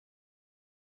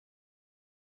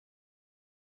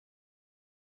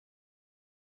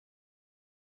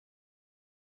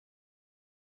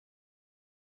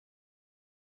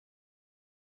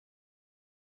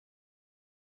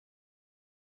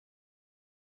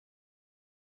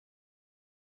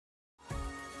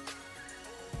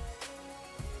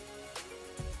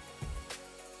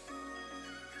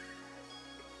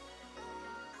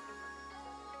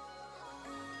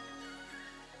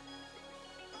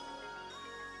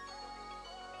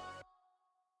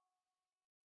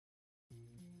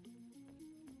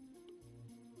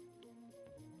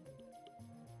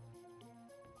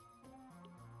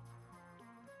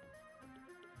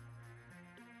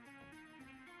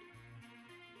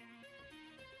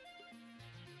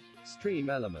Stream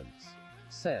Elements.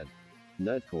 Said.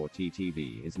 Nerdcore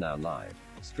TTV is now live.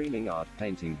 Streaming art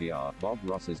painting VR, Bob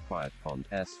Ross's Quiet Pond,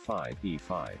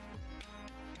 S5E5.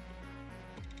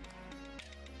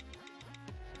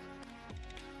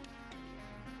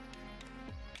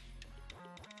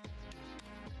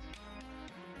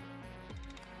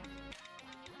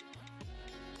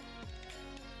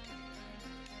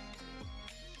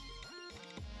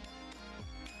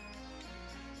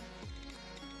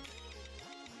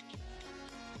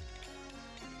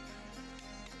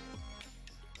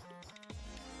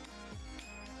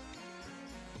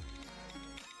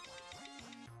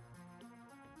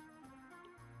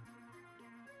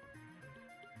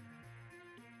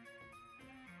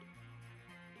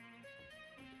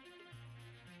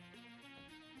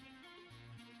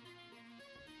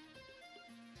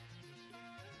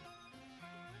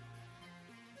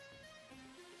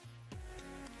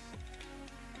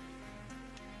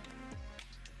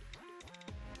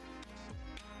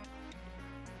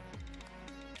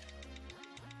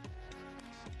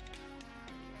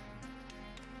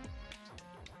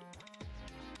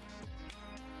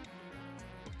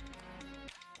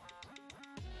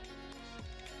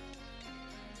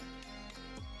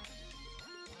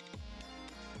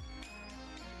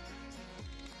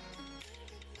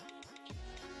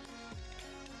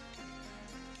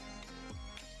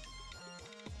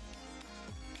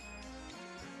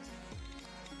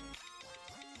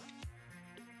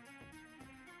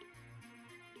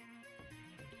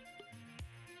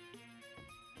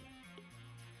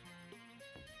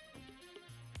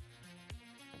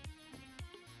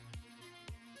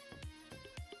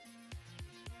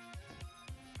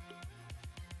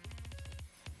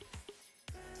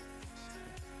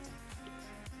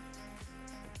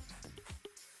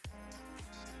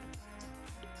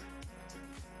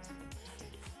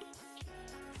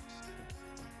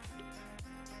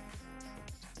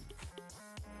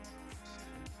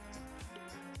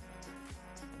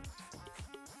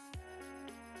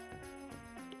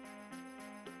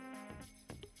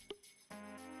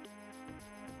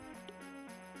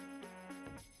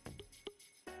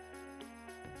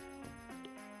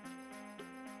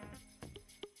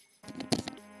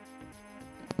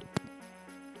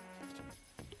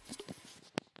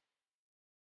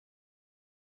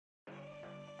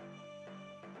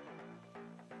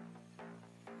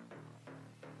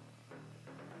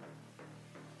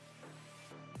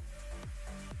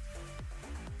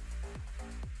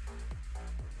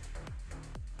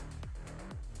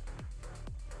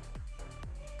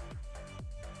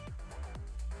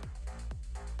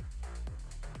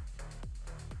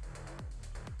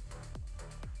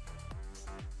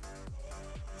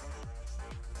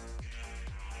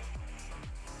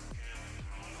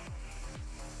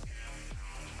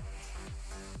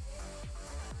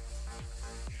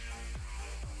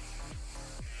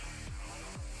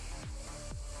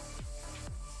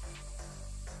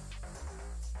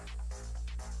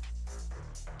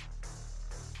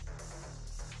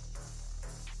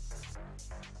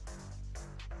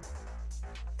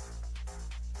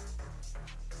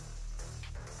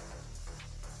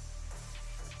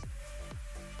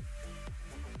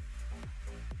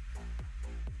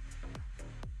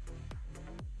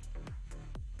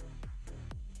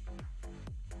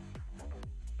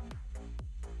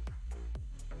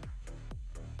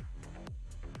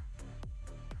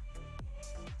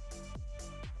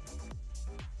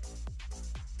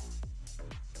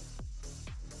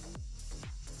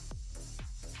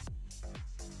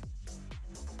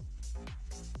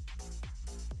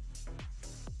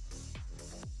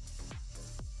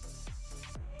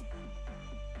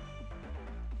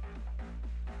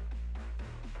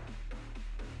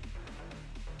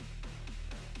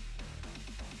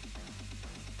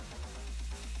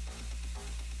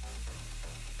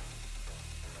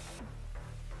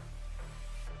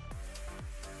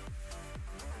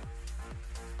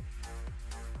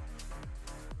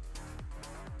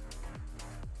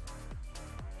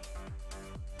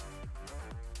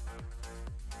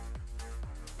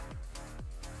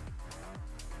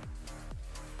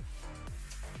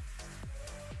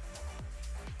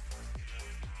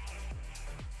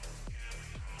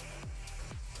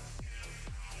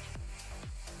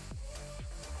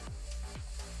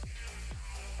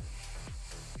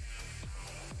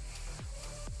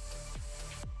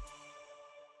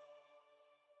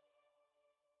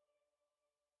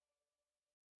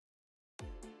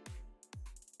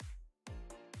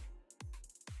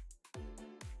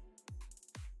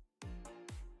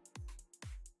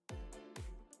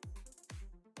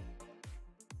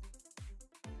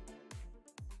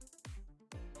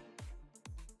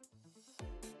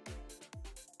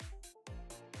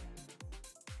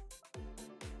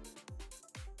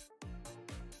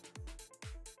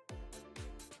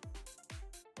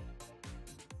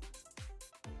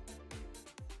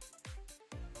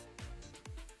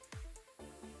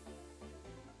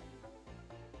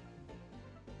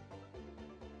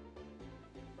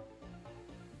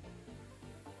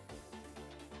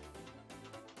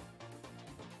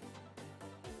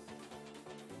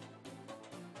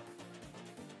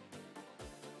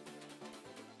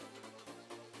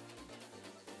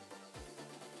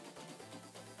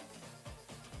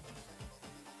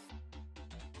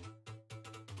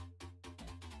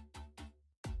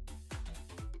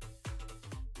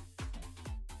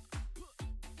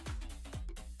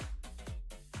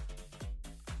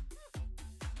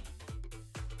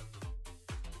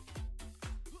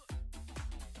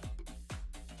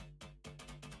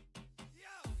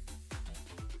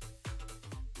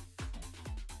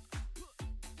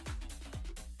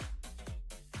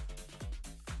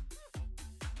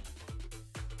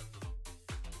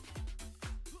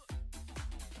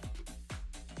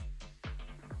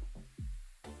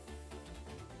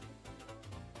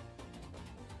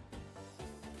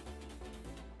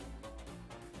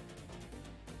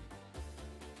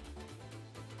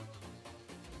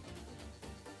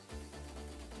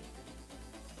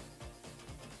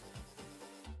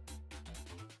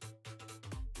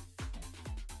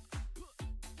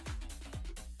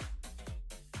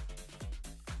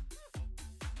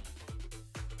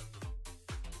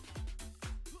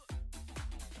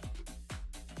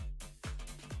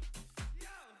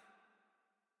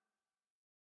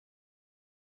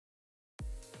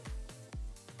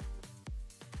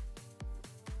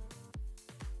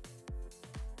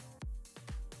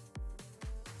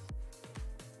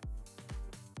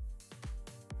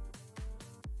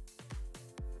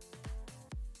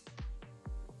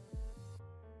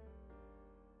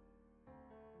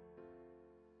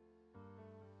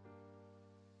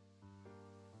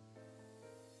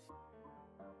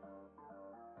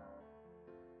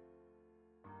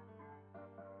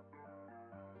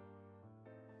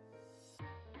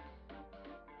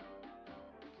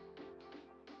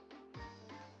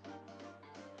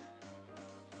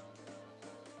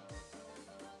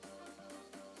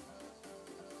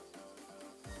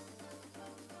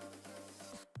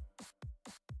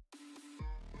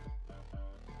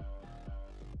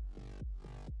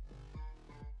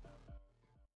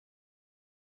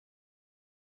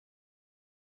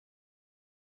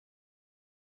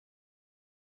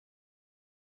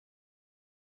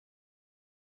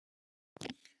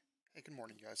 Good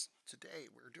morning, guys.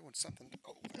 Today we're doing something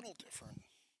a little different.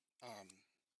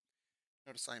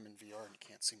 Notice I'm in VR and you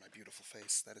can't see my beautiful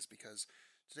face. That is because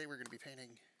today we're going to be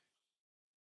painting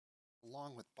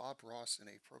along with Bob Ross in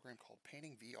a program called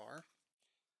Painting VR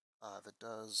that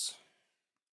does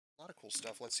a lot of cool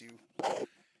stuff. Lets you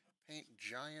paint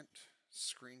giant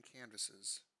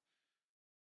canvases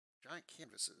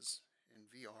in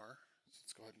VR. So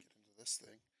let's go ahead and get into this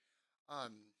thing. So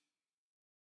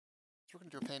we're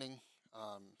going to do a painting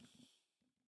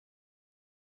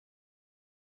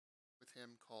with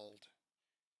him called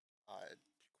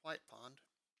Quiet Pond.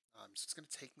 So it's going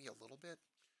to take me a little bit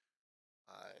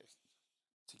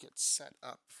to get set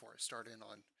up before I start in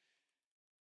on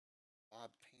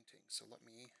Bob painting. So let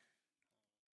me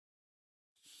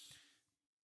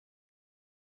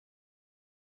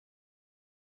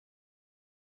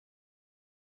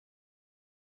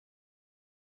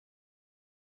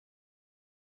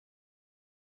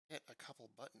hit a couple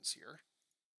buttons here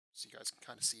so you guys can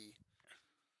kind of see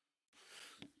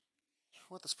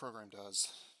what this program does,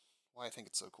 why I think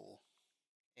it's so cool.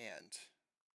 And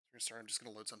we're going to start. I'm just going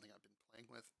to load something I've been playing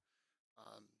with.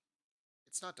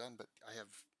 It's not done, but I kind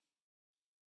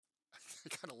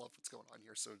of love what's going on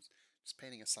here. So just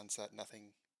painting a sunset,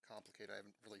 nothing complicated. I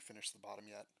haven't really finished the bottom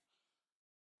yet.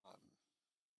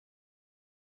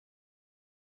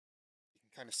 You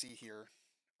can kind of see here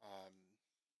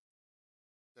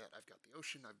that I've got the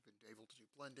ocean. I've been able to do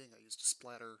blending. I used a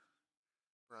splatter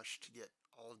brush to get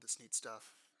all of this neat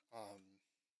stuff.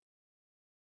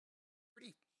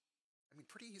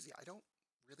 Pretty easy. I don't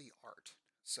really art,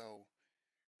 so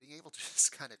being able to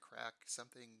just kind of crack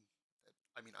something that,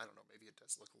 I don't know, maybe it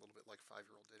does look a little bit like a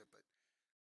 5-year-old did it, but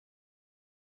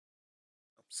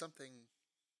something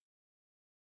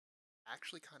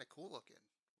actually kind of cool looking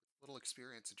with little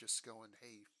experience of just going,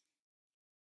 hey,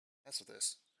 mess with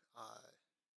this.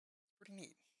 It's pretty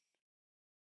neat.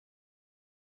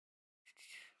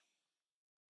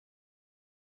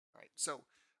 All right, so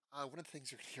one of the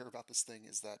things you're going to hear about this thing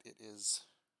is that it is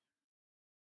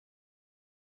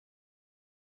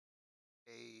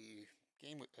a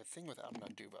thing without an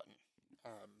undo button,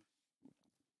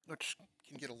 which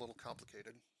can get a little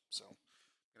complicated. So I'm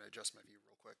going to adjust my view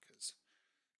real quick because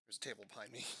there's a table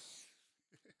behind me.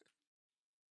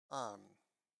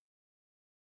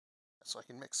 So I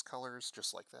can mix colors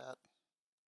just like that.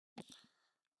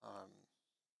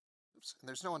 Oops, and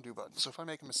there's no undo button. So if I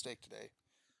make a mistake today,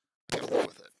 I have to live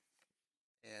with it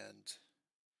and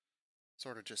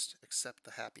sort of just accept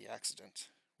the happy accident,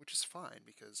 which is fine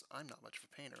because I'm not much of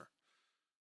a painter.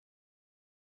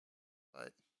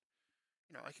 But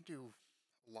I can do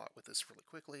a lot with this really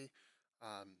quickly.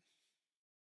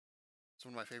 So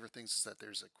one of my favorite things is that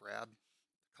there's a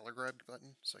color grab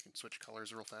button, so I can switch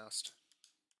colors real fast.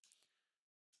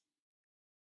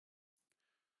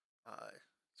 So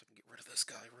I can get rid of this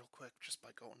guy real quick just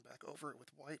by going back over it with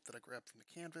white that I grabbed from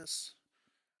the canvas.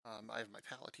 I have my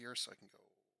palette here, so I can go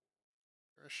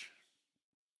brush.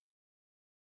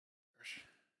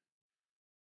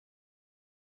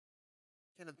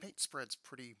 And the paint spreads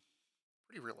pretty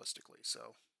realistically,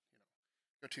 so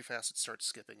go too fast it starts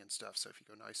skipping and stuff. So if you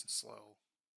go nice and slow,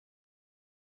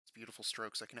 it's beautiful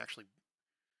strokes. I can actually,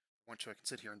 I can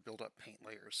sit here and build up paint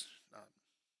layers.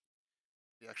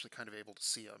 Be actually kind of able to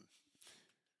see them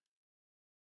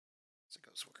as it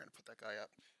goes. So we're going to put that guy up.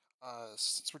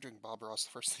 Since we're doing Bob Ross, the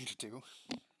first thing to do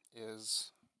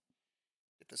is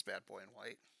get this bad boy in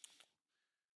white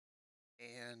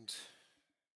and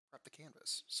prep the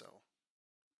canvas.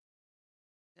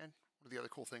 And one of the other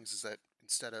cool things is that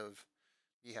instead of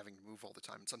me having to move all the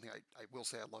time, and something I will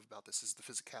say I love about this is the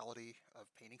physicality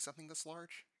of painting something this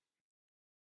large.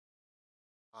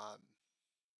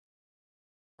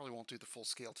 Probably won't do the full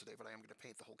scale today, but I am going to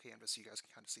paint the whole canvas so you guys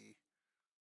can kind of see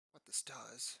what this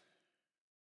does.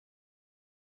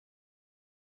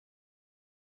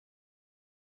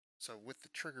 So with the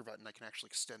trigger button, I can actually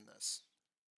extend this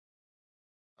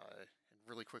and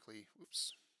really quickly, go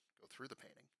through the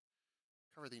painting,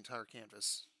 cover the entire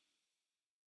canvas.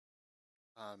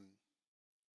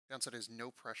 Downside is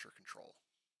no pressure control.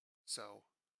 So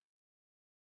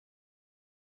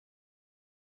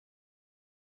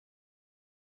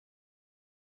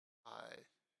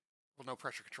no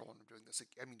pressure control when I'm doing this. You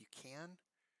can,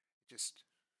 just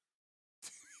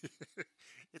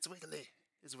it's wiggly.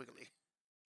 It's wiggly.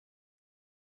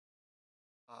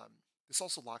 This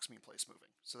also locks me in place moving,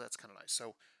 so that's kind of nice.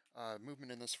 So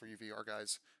movement in this for you VR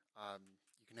guys,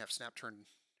 you can have snap turn.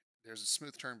 There's a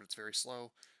smooth turn, but it's very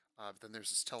slow. But then there's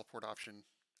this teleport option,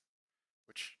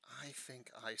 which I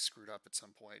think I screwed up at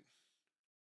some point.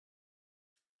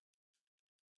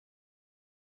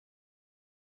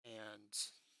 And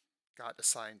got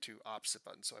assigned to opposite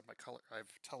buttons. So I have my color, I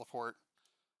have teleport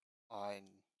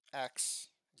on X,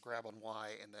 grab on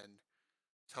Y, and then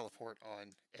teleport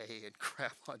on A and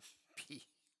grab on B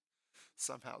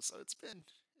somehow. So it's been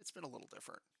a little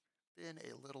different. Been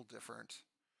a little different.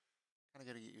 Kind of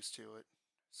got to get used to it.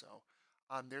 So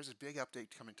there's a big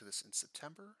update coming to this in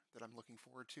September that I'm looking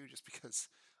forward to, just because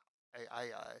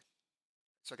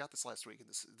so I got this last week, and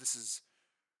this is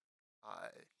uh,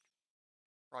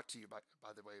 brought to you by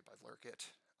the way by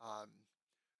Lurkit.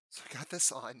 So I got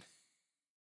this on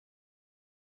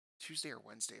Tuesday or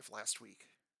Wednesday of last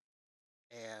week,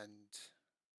 and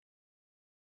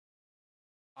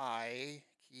I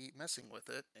keep messing with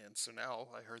it, and so now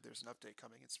I heard there's an update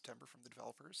coming in September from the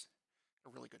developers. A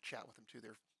really good chat with them too.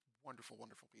 They're wonderful,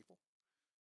 wonderful people.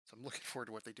 So I'm looking forward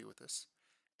to what they do with this.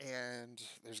 And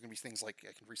there's going to be things like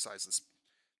I can resize this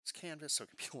canvas so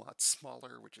it can be a lot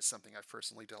smaller, which is something I've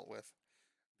personally dealt with.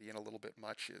 Being a little bit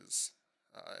much is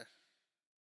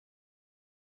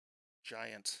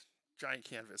giant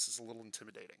canvas is a little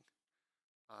intimidating.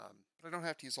 But I don't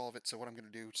have to use all of it, so what I'm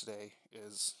going to do today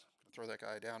is I'm going to throw that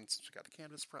guy down. Since we got the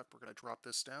canvas prep, we're going to drop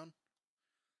this down.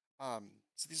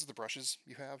 So these are the brushes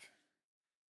you have.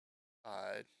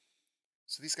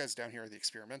 So these guys down here are the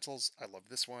experimentals. I love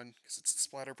this one because it's a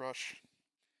splatter brush.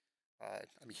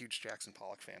 I'm a huge Jackson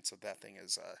Pollock fan, so that thing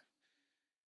is a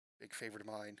big favorite of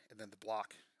mine. And then the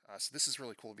block. So this is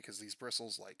really cool because these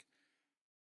bristles like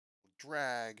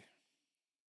drag,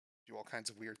 do all kinds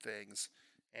of weird things,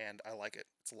 and I like it.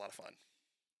 It's a lot of fun.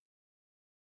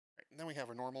 Right, and then we have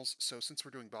our normals. So since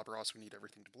we're doing Bob Ross, we need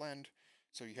everything to blend.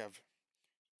 So you have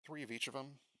 3 of each of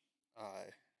them.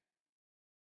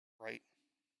 Right.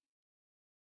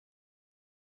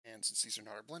 And since these are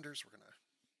not our blenders, we're going to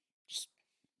just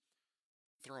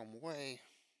throw them away.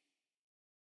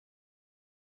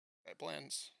 It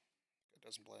blends. It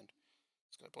doesn't blend.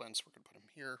 This guy blends, so we're going to put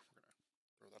him here. We're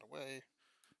going to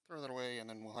throw that away, and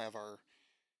then we'll have our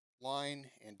line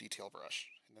and detail brush.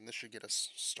 And then this should get us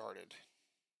started.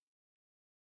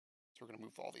 So we're going to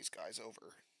move all these guys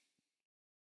over.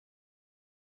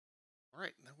 All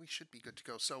right, then we should be good to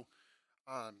go. So,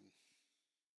 I'm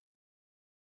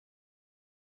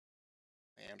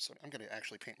going to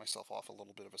actually paint myself off a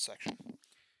little bit of a section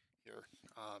here.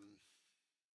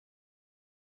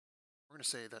 We're going to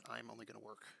say that I'm only going to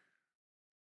work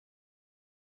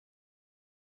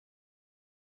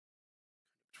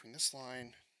between this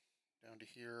line down to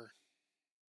here.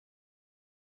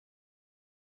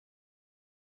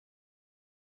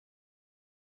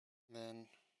 And then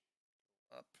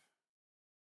up.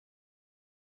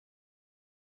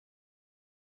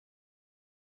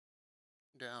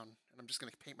 Down, and I'm just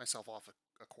going to paint myself off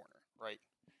a corner, right?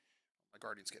 My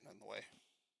guardian's getting in the way.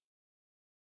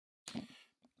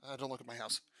 Don't look at my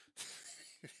house.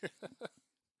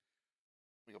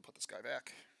 We go put this guy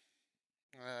back.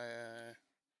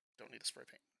 Don't need the spray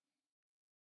paint.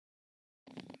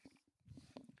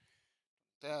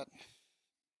 That.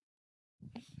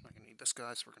 Not going to need this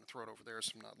guy, so we're going to throw it over there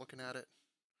so I'm not looking at it.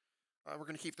 We're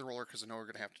going to keep the roller because I know we're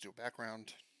going to have to do a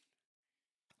background.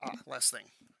 Last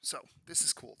thing. So, this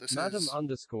is cool. This Madam is...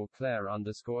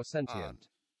 _Claire_sentient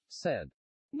said,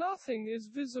 nothing is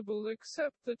visible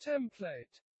except the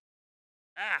template.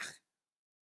 Ah!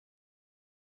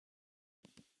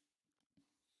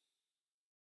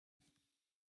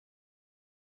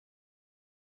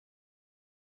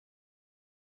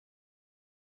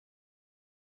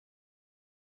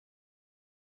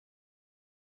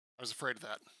 I was afraid of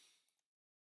that.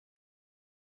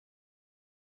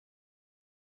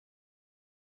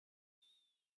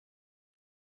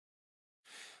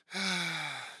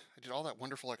 I did all that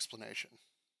wonderful explanation.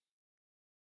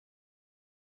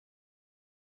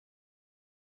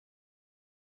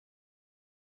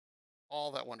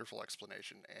 All that wonderful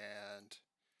explanation and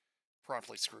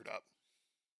promptly screwed up.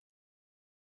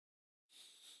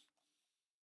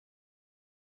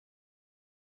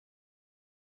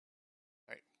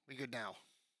 All right, we good now.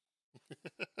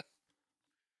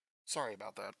 Sorry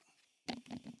about that.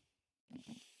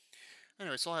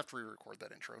 Anyway, so I'll have to re-record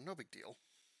that intro. No big deal.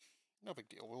 No big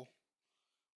deal. We'll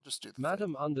just do the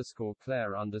Madam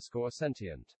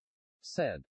 _Claire_sentient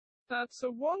said, that's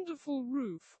a wonderful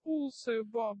roof, also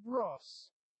Bob Ross.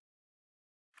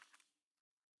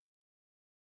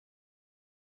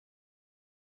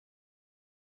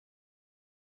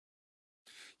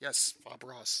 Yes, Bob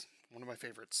Ross, one of my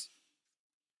favorites.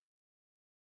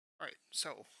 All right,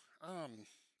 so I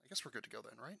guess we're good to go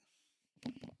then, right?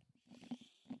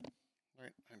 All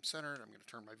right, I'm centered. I'm going to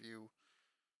turn my view.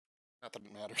 Not that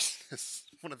it matters.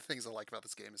 One of the things I like about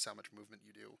this game is how much movement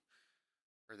you do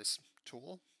for this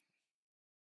tool.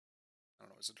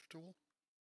 Is it a tool?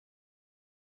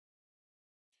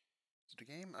 Is it a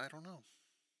game? I don't know.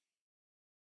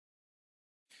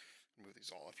 Move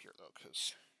these all up here though,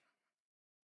 because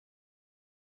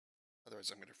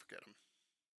otherwise I'm going to forget them.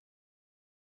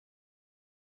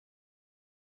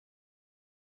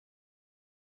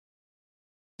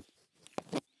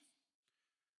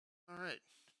 Alright,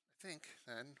 I think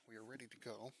then we are ready to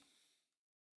go.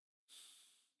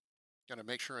 Gotta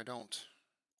make sure I don't kick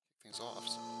things off.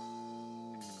 So.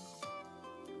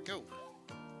 Here we go.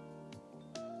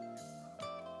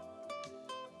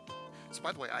 So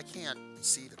by the way, I can't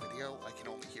see the video, I can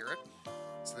only hear it.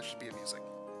 So this should be amusing.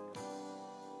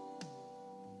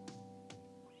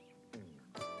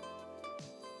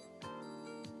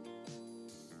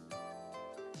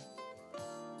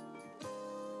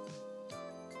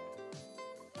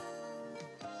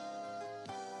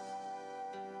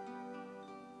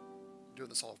 Doing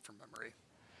this all from memory.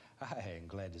 Hi, I'm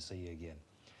glad to see you again.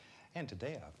 And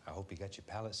today, I hope you got your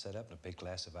palette set up and a big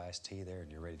glass of iced tea there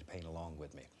and you're ready to paint along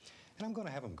with me. And I'm going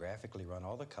to have them graphically run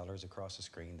all the colors across the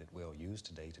screen that we'll use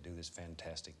today to do this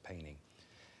fantastic painting.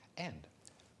 And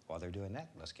while they're doing that,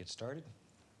 let's get started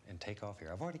and take off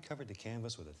here. I've already covered the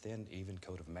canvas with a thin, even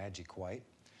coat of magic white.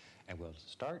 And we'll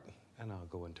start, and I'll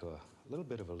go into a little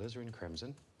bit of alizarin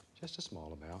crimson, just a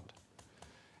small amount.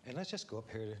 And let's just go up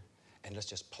here and let's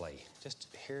just play, just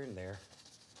here and there.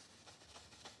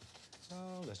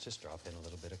 Oh, let's just drop in a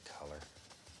little bit of color.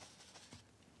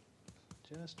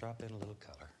 Just drop in a little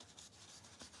color.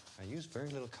 Now use very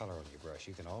little color on your brush.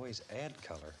 You can always add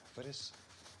color, but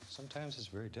sometimes it's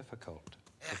very difficult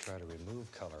to try to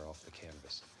remove color off the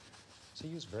canvas. So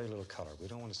use very little color. We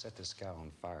don't want to set this sky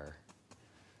on fire.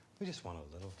 We just want a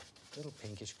little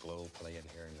pinkish glow playing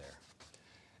here and there.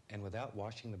 And without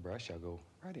washing the brush, I'll go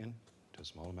right in to a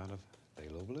small amount of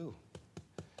phthalo blue.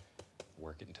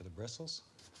 Work it into the bristles.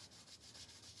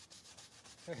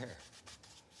 There.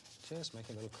 Just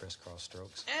making little crisscross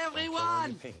strokes.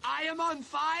 Everyone, I am on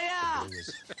fire! The blue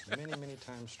is many, many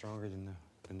times stronger than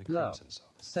the Love crimson. So.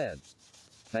 said.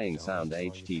 Playing sound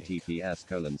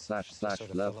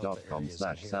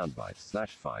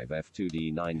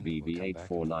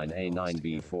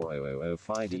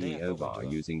https://love.com/soundbites/5f2d9bb849a9b4005 bar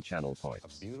using channel A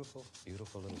points. beautiful,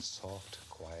 beautiful little soft,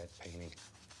 quiet painting.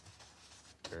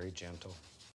 Very gentle.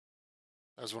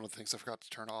 That was one of the things I forgot to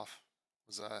turn off.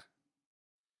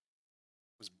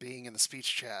 Was being in the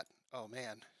speech chat. Oh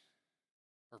man.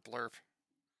 Or blurb.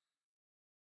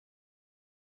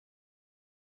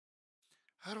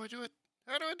 How do I do it?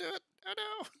 How do I do it? Oh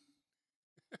no!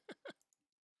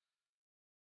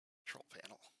 Control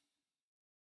panel.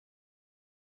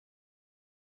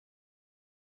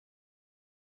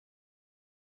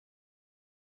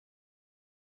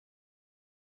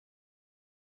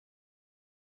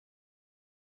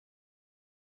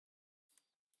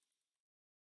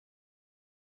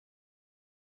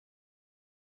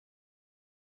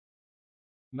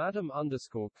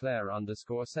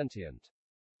 Madam_Claire_sentient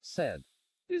said.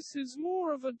 This is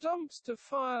more of a dumpster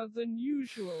fire than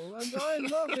usual, and I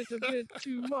love it a bit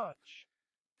too much.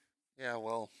 Yeah,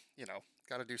 well, you know,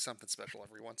 gotta do something special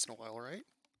every once in a while, right?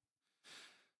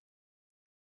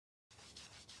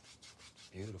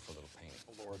 Beautiful little painting.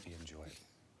 Oh, Lord. Hope you enjoy it.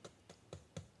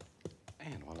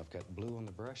 And while I've got blue on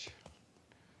the brush,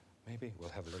 maybe we'll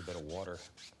have a little bit of water.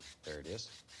 There it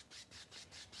is.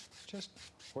 Just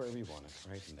wherever you want it,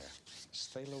 right in there. It's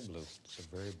phthalo blue. It's a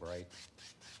very bright,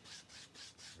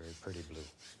 very pretty blue.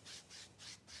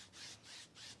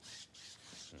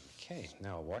 Okay,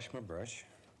 now I'll wash my brush,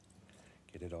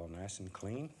 get it all nice and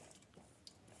clean.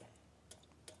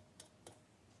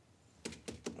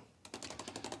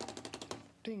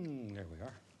 Ding, there we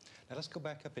are. Now let's go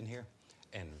back up in here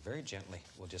and very gently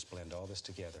we'll just blend all this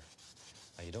together.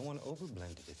 Now you don't want to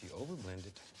overblend it. If you overblend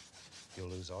it, you'll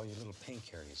lose all your little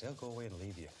pink areas. They'll go away and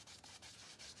leave you.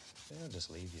 They'll just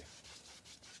leave you.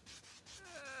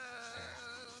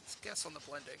 Let's guess on the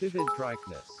blending. Vivid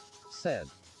Brightness said.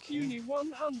 CUNY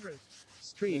 100.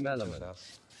 Stream Element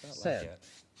said.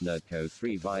 Nerdco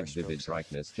 3 Vibe Vivid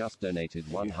Brightness just donated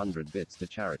 100 bits to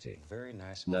charity. Very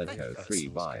nice. Nerdco 3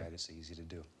 Vibe. It's easy to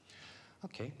do.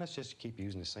 Okay, let's just keep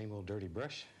using the same old dirty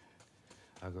brush.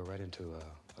 I'll go right into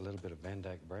a little bit of Van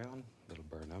Dyke Brown, a little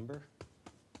burnt umber.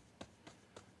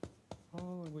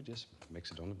 Oh, and we just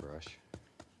mix it on the brush,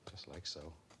 just like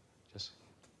so. Just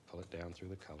pull it down through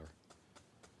the color.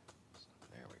 So,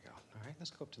 there we go. All right, let's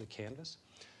go up to the canvas,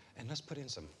 and let's put in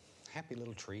some happy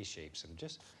little tree shapes. And I'm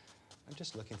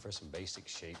just looking for some basic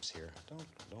shapes here. Don't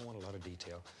want a lot of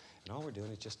detail. And all we're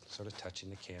doing is just sort of touching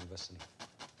the canvas and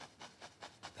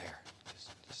there,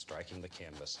 just striking the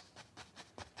canvas.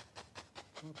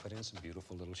 We'll put in some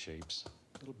beautiful little shapes.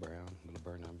 little brown, little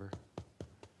burr number.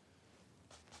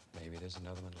 Maybe there's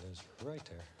another one that lives right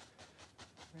there.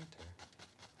 Right there.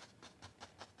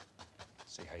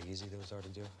 See how easy those are to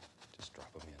do? Just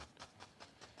drop them in.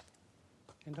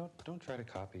 And don't try to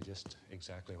copy just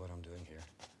exactly what I'm doing here.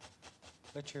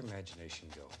 Let your imagination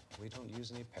go. We don't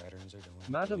use any patterns or doing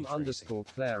Madam tracing. underscore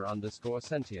Claire underscore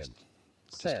sentient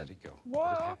Just let said, it go. Why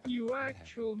Let it are happen. you Let it happen.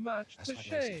 actual match That's the what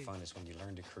makes it shade? fun is when you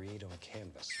learn to create on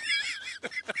canvas.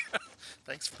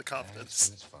 Thanks for the That's when confidence.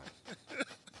 it's fun.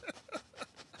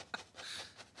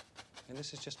 And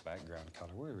this is just background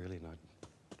color. We're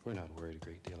not worried a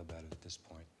great deal about it at this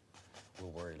point.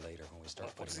 We'll worry later when we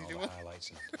start What is putting he all the doing? highlights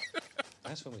in.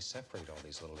 That's when we separate all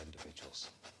these little individuals.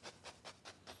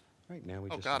 Right now we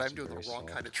Oh just God, want I'm some doing the very wrong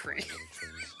soft, kind of tree. quiet little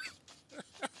trees.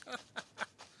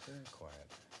 Very quiet.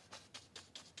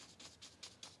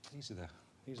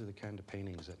 These are the kind of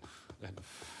paintings that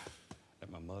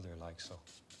my mother likes. So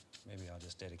maybe I'll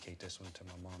just dedicate this one to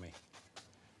my mommy.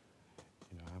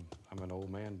 You know, I'm an old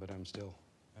man, but I'm still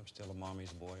a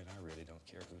mommy's boy, and I really don't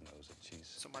care who knows it.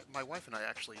 So my wife and I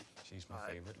actually She's my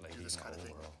favorite lady do this in the kind of whole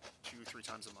thing world. 2-3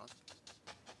 times a month.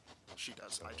 Well, she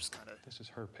does. I just kind of This is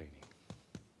her painting.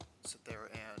 sit there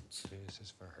and This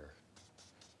is for her.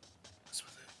 mess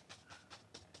with it.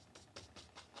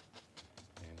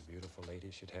 And a beautiful lady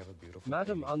should have a beautiful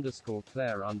Madam painting. underscore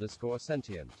Claire underscore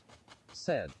sentient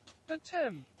said,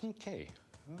 Attempt. Okay,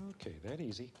 that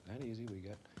easy. We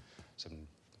got some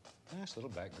nice little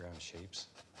background shapes.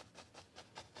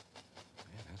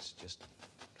 Man, that's just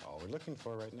all we're looking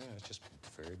for right now. It's just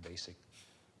very basic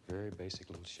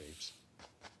little shapes.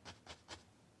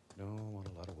 Don't want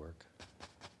a lot of work.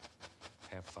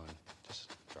 Have fun.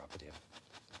 Just drop it in.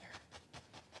 There.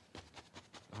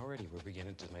 Already we're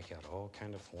beginning to make out all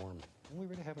kind of form, and we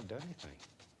really haven't done anything.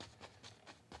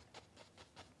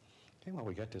 Okay, while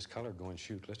we got this color going,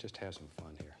 shoot, let's just have some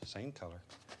fun here. Same color.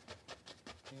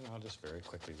 And I'll just very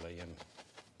quickly lay in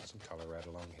some color right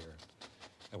along here.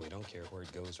 And we don't care where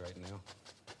it goes right now.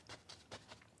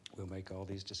 We'll make all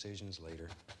these decisions later.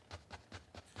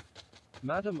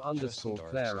 Madam Just some underscore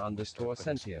darks, Claire and we'll underscore start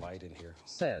putting some sentient light in here.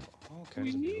 said, All kinds We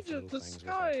of need beautiful it. little The things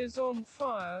will sky happen. is on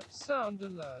fire. Sound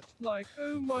alert. Like,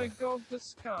 oh my God, the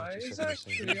sky Don't you is sit there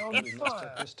saying, actually "Oh, on we messed up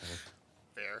fire. this time."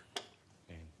 Fair.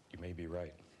 And you may be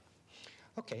right.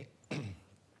 Okay,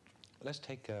 let's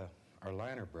take our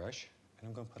liner brush, and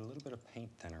I'm going to put a little bit of paint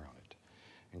thinner on it,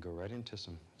 and go right into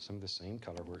some of the same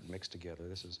color where it mixed together.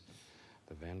 This is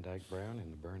the Van Dyke Brown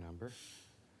and the Burn Umber,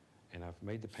 and I've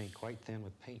made the paint quite thin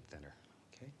with paint thinner.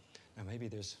 Okay, now maybe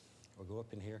we'll go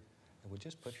up in here, and we'll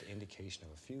just put the indication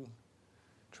of a few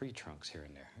tree trunks here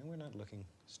and there, and we're not looking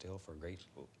still for a great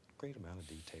amount of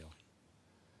detail.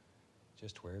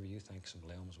 Just wherever you think some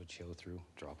limbs would show through,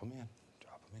 drop them in.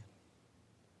 Drop them in.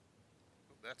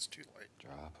 Oh, that's too light.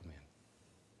 Drop them in.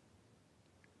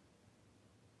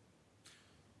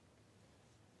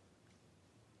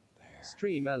 There.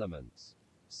 Stream Elements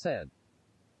said,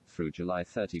 through July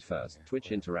 31st,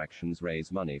 Twitch interactions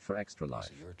raise money for Extra These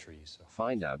Life. are your trees, so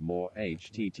Find out more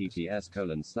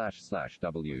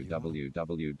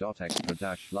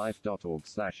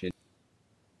https://www.extra-life.org/.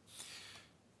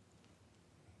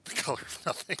 The color of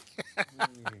nothing. you're not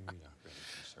really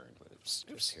concerned with it. Oops,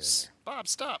 Just here oops. and there. Bob,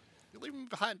 stop. You're leaving me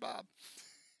behind, Bob.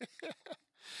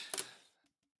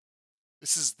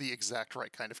 This is the exact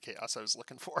right kind of chaos I was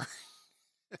looking for.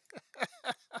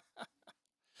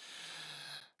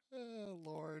 Oh,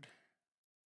 Lord.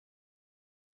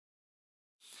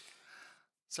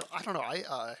 So I don't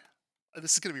know.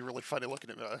 This is gonna be really funny looking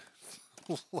at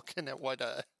looking at what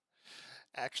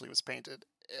actually was painted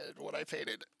and what I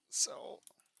painted. So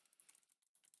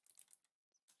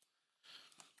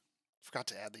forgot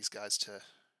to add these guys to.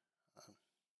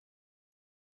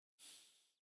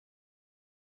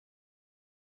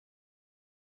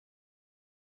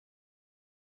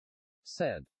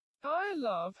 Said, I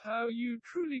love how you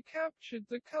truly captured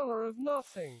the color of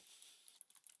nothing.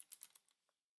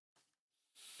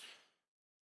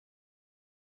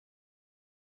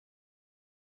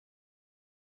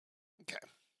 Okay.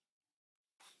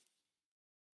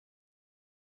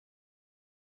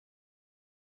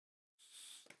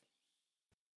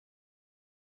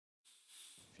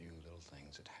 Few little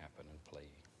things that happen and play.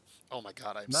 Oh my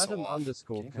God, I'm Madam so off.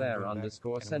 underscore Okay, now Claire go back,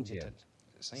 underscore and I'm gonna get sentient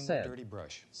that same said, dirty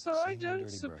brush. So I Same don't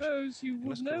dirty brush. suppose you And would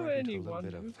let's go know right into a little anyone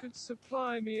bit who of- could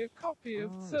supply me a copy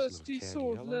of Oh, this little Thirsty candy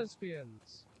Sword yellow.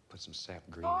 Lesbians. Put some sap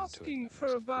green into it. Asking That for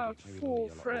makes it about pretty. Maybe a little 4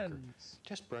 yellow ochre. friends.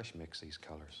 Just brush mix these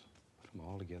colors. Put them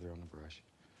all together on the brush.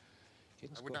 Okay,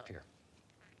 let's I would go up not. here.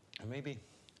 And maybe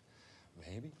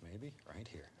right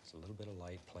here. It's a little bit of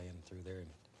light playing through there. And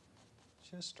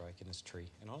just striking this tree.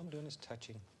 And all I'm doing is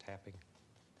touching, tapping.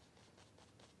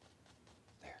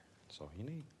 There, that's all you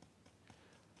need.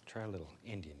 Try a little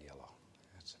Indian yellow.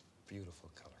 That's a beautiful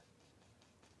color.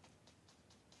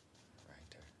 Right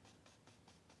there.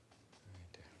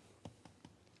 Right there.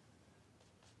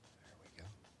 There we go.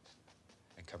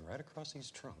 And come right across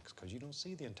these trunks, because you don't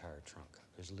see the entire trunk.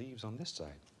 There's leaves on this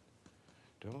side.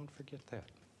 Don't forget that.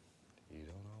 You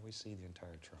don't always see the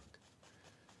entire trunk.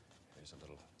 There's a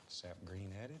little sap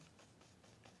green added.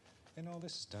 And all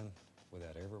this is done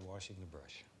without ever washing the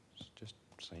brush. It's just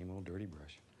same old dirty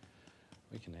brush.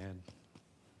 We can add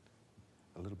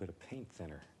a little bit of paint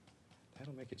thinner.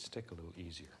 That'll make it stick a little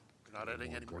easier. You're not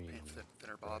adding any more green paint on the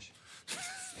thinner, Bob. brush.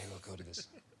 Maybe we'll go to this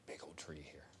big old tree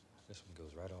here. This one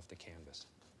goes right off the canvas.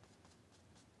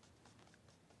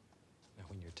 Now,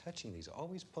 when you're touching these,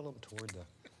 always pull them toward the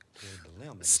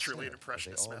limb. This is truly an center, 'cause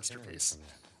impressionist they all generate masterpiece. from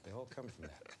that. They all come from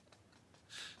that.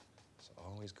 So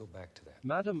always go back to that.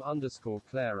 Madam underscore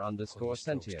Claire Pull underscore your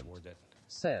strokes sentient toward that,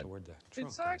 said, toward the trunk it's in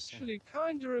the center. actually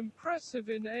kinda impressive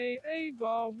in a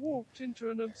bar walked into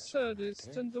an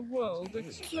absurdist and the world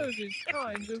exploded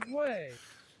kind of way.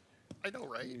 I know,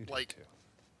 right? You do Like, too.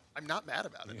 I'm not mad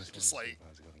about You it. It's just just wanted to see like, if I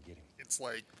was gonna get him. it's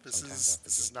like this Sometimes I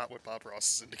is forget. not what Bob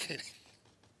Ross is indicating.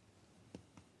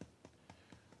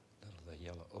 A little of the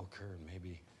yellow ochre and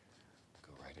maybe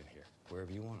go right in here.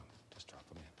 Wherever you want them, just drop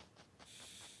them in.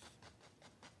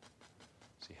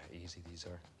 See how easy these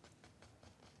are?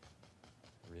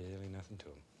 Really nothing to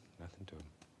them. Nothing to them.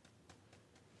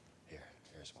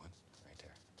 Here's one right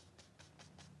there.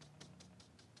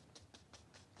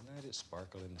 Let it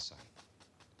sparkle in the sun.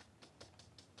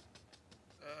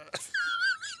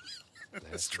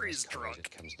 This tree's drunk.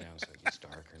 It comes down so it gets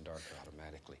darker and darker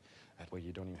automatically. That way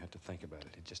you don't even have to think about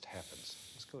it. It just happens.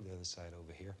 Let's go to the other side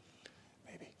over here.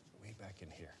 Maybe way back in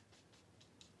here.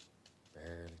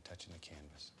 Barely touching the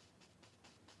canvas.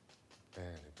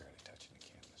 Barely touching the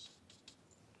canvas.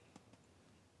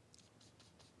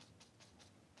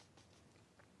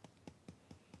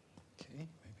 Okay,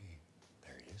 maybe.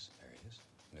 There he is. There he is.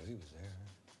 Knew he was there.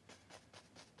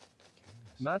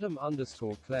 Canvas. Madam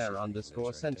underscore Claire underscore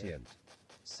Lives right there. sentient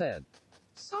said,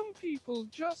 some people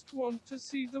just want to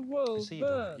see the world See,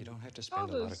 burn. you don't have to spend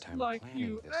a lot of Others, time like planning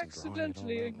you, this and drawing it all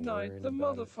accidentally out and ignite worrying the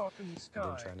about it, motherfucking and then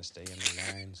sky. trying to stay in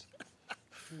the lines.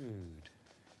 Dude,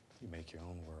 you make your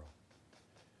own world.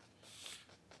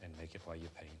 And make it while you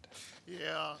paint.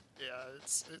 Yeah,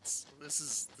 it's this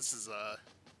is this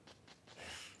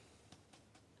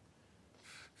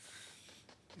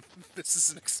is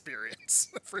an experience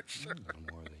for sure. A little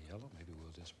more of the yellow. Maybe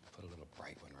we'll just put a little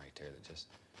bright one right there that just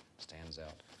stands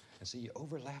out. And see, you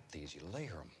overlap these, you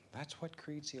layer them. That's what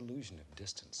creates the illusion of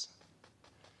distance,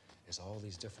 is all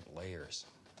these different layers.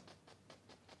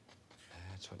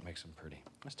 That's what makes them pretty.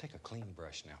 Let's take a clean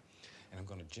brush now, and I'm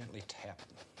going to gently tap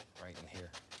right in here.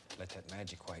 Let that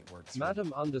magic white work through.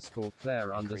 Madam underscore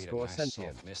Claire and create a underscore nice,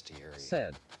 sentient soft, misty area.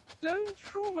 said, don't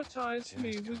traumatize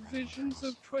me Just with come right visions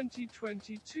across. of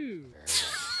 2022.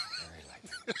 Very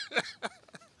lightly.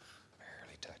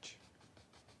 Barely touch.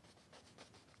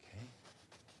 Okay.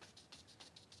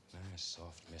 Nice,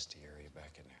 soft, misty area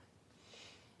back in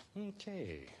there.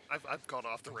 Okay. I've gone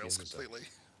off the Okay, rails there's a completely.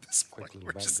 At this quick point, little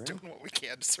we're just background. doing what we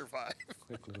can to survive.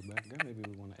 Quick little background. Maybe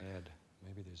we want to add,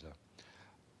 maybe there's a,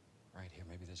 right here,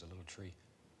 maybe there's a little tree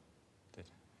that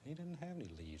he didn't have any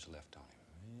leaves left on him.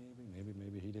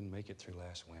 Maybe he didn't make it through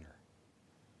last winter.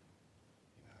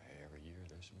 You know, every year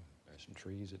there's some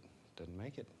trees that doesn't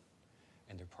make it,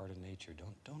 and they're part of nature.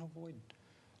 Don't avoid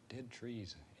dead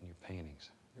trees in your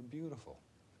paintings. They're beautiful,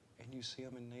 and you see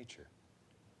them in nature.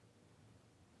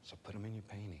 So put them in your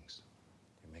paintings.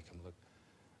 You make them look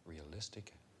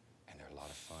realistic, and they're a lot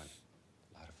of fun.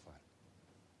 A lot of fun.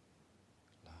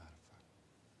 A lot of fun.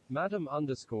 Madam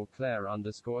underscore Claire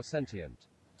underscore sentient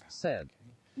said,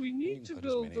 we You need can to put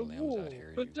as build many the limbs wall, out here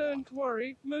as but you don't want.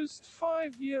 worry, most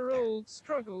 5-year-olds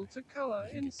struggle to color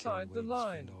You get inside carried the away and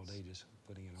lines. spend all day just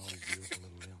putting in all these beautiful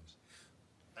little limbs.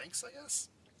 Thanks, I guess.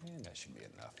 And that should be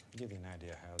enough. Give you an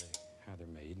idea how they're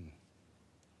made, and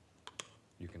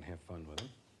you can have fun with them.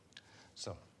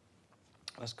 So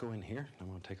let's go in here. I'm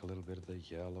going to take a little bit of the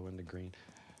yellow and the green.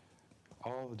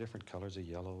 All the different colors of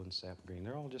yellow and sap green,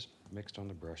 they're all just mixed on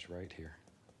the brush right here.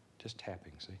 Just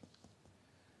tapping, see?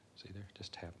 See there?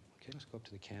 Just tap. Okay, let's go up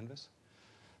to the canvas.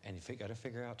 And you got to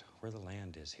figure out where the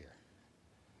land is here.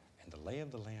 And the lay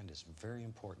of the land is very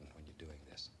important when you're doing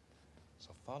this.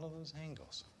 So follow those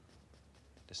angles.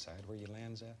 Decide where your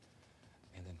land's at.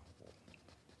 And then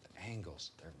the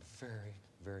angles, they're very,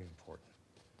 very important.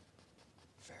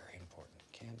 Very important.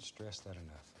 can't stress that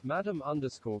enough. Madam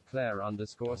underscore Claire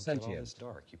underscore Don't kill all sentient this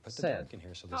dark. You put the said, dark in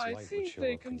here so this I light would think show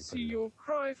they up when can you put see it on. your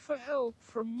cry for help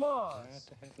from Got Mars.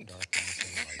 to have the dark in this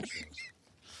when the light shows.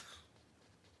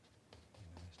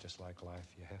 You know, it's just like life.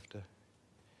 You have to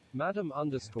Madam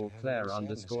underscore have a Claire little sadness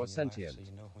underscore in your life sentient so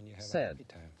you know when you have a said, happy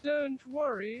time. Don't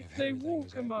worry, If they everything walk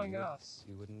was happy, among you would- us.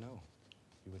 You wouldn't know.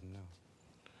 You wouldn't know.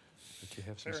 But you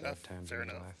have some Fair sad enough, times fair in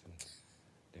your enough. life, and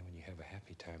then when you have a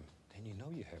happy time, then you know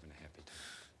you're having a happy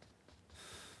time.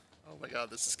 Oh my god,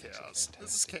 this is That makes it chaos.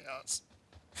 This is fantastic. chaos.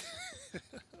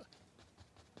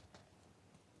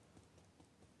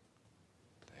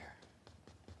 There.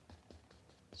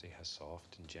 See how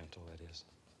soft and gentle that is?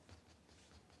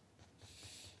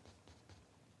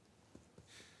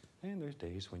 And there's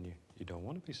days when you don't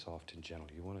want to be soft and gentle.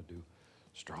 You want to do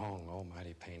strong,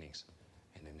 almighty paintings.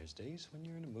 And then there's days when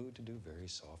you're in a mood to do very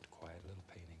soft, quiet little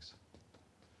paintings.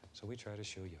 So we try to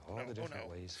show you all No, the oh different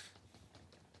no. ways.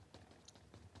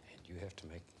 And you have to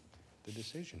make the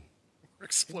decision. We're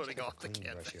exploding Take a off the clean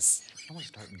brush here. canvas. I want to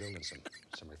start building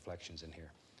some reflections in here.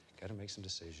 Got to make some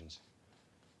decisions.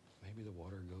 Maybe the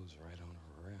water goes right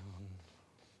on around,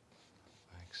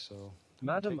 like so. I'm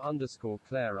gonna Madam take underscore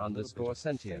Claire a little bit underscore of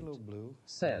sentient phthalo blue,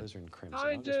 said, alizarin crimson.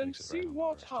 I I'll just don't mix it see right on the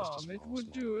what brush, just a harm it small,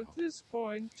 would small do at amount. this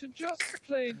point to just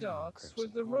play And darts crimson.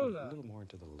 with the Oh, A roller. little more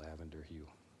into the lavender hue.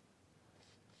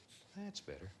 That's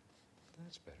better.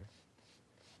 That's better.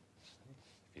 See?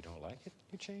 If you don't like it,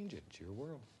 you change it. It's your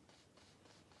world.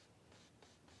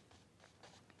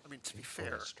 I mean, to be You pull it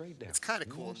fair, straight down. it's kind of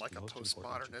cool in like a Most important, you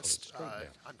pull it postmodernist. straight down.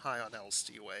 I'm high on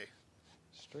LSD way.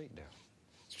 Straight down.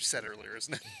 As you said earlier,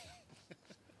 isn't it?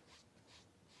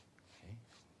 Okay.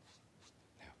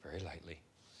 Now, very lightly,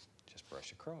 just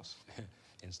brush across.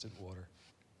 Instant water.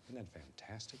 Isn't that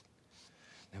fantastic?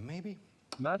 Now, maybe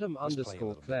Madam let's play a underscore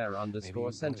little bit. Claire Maybe you underscore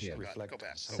want to sentient reflect Go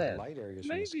back. some said, light areas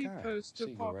Maybe from the sky.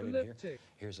 See, go right in here. post-apocalyptic.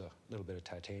 Here's a little bit of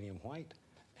titanium white,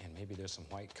 and maybe there's some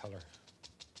white color.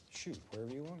 Shoot,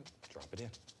 wherever you want it, drop it in.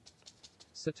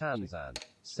 Satanzan See how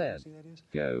said, easy that is?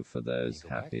 go for those go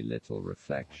back. happy little Once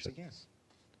reflections. again,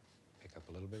 pick up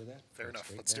a little bit of that. Fair pull it enough.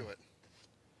 straight Let's do down. it.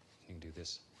 You can do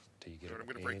this till you get I'm it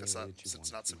going to break this any up way that you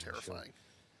since want it's it. not so You wanna show terrifying.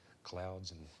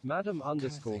 Clouds and Madam all kind of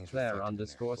underscore things Claire reflected in there.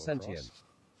 underscore Go across. sentient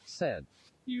said,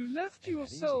 You left Ain't that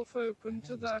easy? yourself open Ain't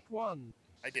to that easy? that one.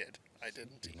 I did. I did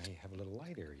See, indeed. now you have a little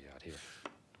light area out here.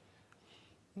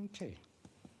 Okay.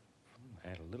 I'm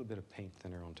gonna add a little bit of paint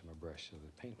thinner onto my brush so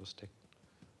the paint will stick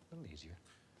a little easier.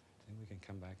 Then we can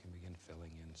come back and begin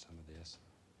filling in some of this.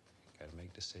 Got to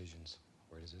make decisions.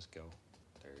 Where does this go?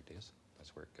 There it is.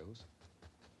 That's where it goes.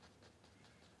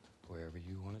 Wherever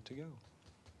you want it to go.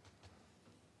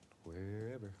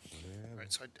 Wherever. All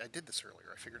right, so I did this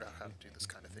earlier. I figured out how to do this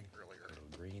kind of thing A earlier. little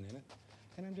green in it.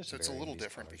 And I'm just So it's a varying little these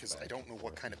different colors because I back don't and know what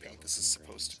forth, kind of the paint this yellows is and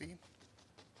supposed to greens. be.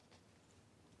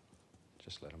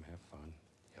 Just let them have fun.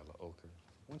 Yellow ochre.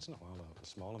 Once in a while, a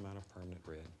small amount of permanent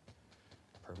red.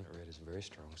 Permanent red is very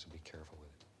strong, so be careful with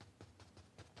it.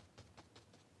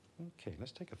 Okay,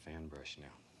 let's take a fan brush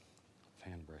now.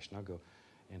 Fan brush. And I'll go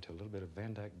into a little bit of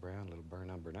Van Dyke brown, a little burn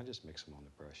umber, and I just mix them on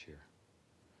the brush here.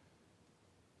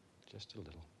 Just a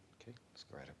little. Okay, let's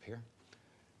go right up here.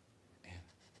 And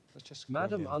let's just go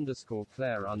Madam down underscore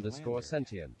Claire to the land underscore area.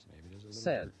 sentient Maybe there's a little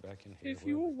said, dirt back in here. If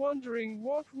you're wherever. wondering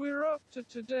what we're up to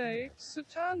today,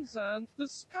 Satanzan, the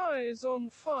sky is on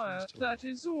fire, Just a that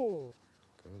is all.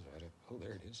 Goes right up. Oh,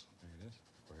 there it is. There it is.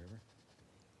 Wherever.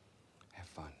 Have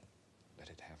fun. Let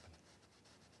it happen.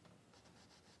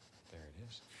 There it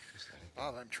is. Just let it go.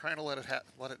 Bob, I'm trying to let it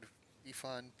be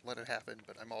fun, let it happen,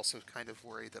 but I'm also kind of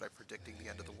worried that I'm predicting the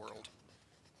end of the world.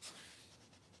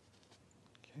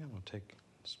 Okay, I'm going to take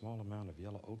a small amount of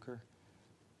yellow ochre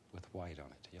with white on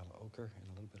it. Yellow ochre and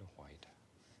a little bit of white.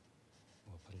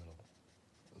 We'll put a little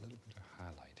bit of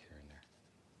highlight here and there.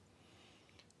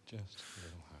 Just a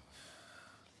little highlight.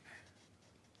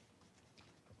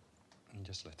 And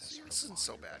just let that See, sort this of isn't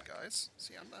so wander bad, back. guys.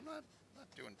 See, I'm not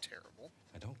doing terrible.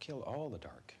 Now don't kill all the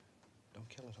dark. Don't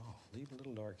kill it all. Leave a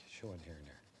little dark showing here and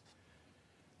there.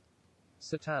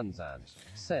 Satanzan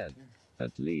said,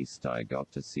 at least I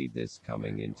got to see this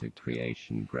coming into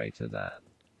creation greater than.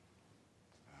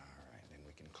 All right, then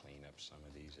we can clean up some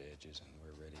of these edges and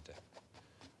we're ready to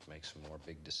make some more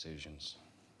big decisions.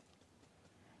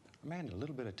 I'm adding a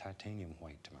little bit of titanium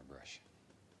white to my brush.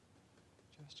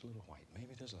 Just a little white. Maybe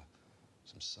there's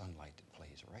some sunlight that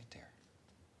plays right there.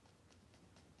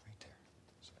 Right there.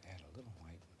 So add a little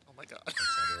white. Oh my god. Makes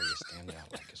that area stand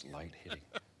out like it's light hitting.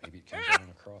 Maybe it comes down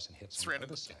across and hits It's on the random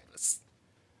other side. canvas.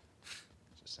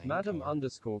 It's the same Madam color.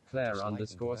 underscore Claire Just lighten the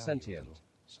underscore value a sentient little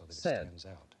so that it said, stands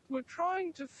out. We're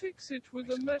trying to fix it with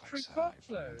Makes a it look like metric sunlight butt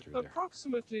flowing load, through there.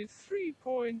 approximately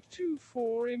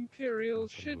 3.24 imperial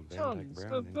Put a little shit Van Dyke tons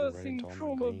brown, of then go right into birthing all my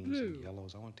trauma greens and blue.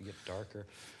 yellows. I want it to get darker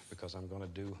because I'm going to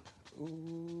do,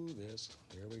 this.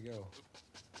 There we go.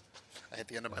 I hit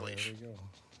the end of my leash. There we go.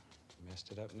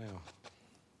 Messed it up now.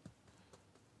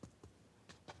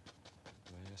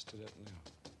 Messed it up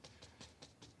now.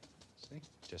 See?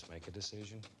 Just make a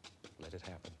decision. Let it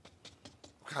happen.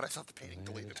 Oh God, I thought the painting Let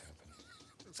deleted. it happen.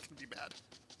 It's gonna be bad.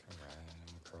 Come right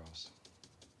on across.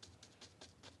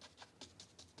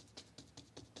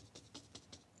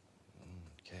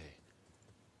 Okay.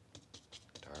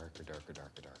 Darker, darker,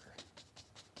 darker, darker.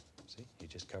 See? You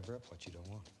just cover up what you don't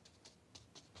want.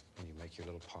 And you make your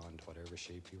little pond whatever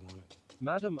shape you want it.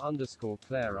 Madam underscore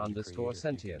Claire You're a underscore creator. You can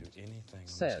sentient do anything on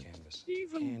this said, canvas.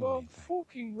 Even Bob Anything.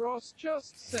 fucking Ross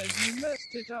just said you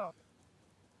messed it up.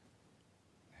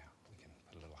 Now, we can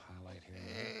put a little highlight here and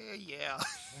there. Yeah.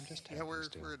 I'm just Yeah, tapping we're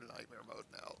still. in a nightmare mode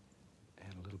now.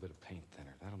 Add a little bit of paint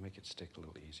thinner. That'll make it stick a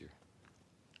little easier.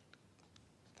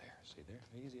 There, see there?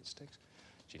 How easy it sticks.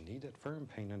 But you need that firm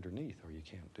paint underneath or you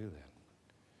can't do that.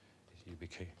 You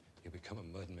become a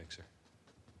mud mixer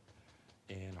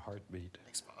in a heartbeat.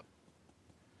 Thanks, Bob.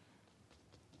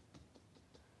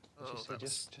 But you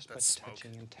see, just by that's smoke.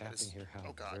 touching and That tapping is- here, how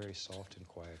oh God. very soft and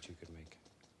quiet you could make.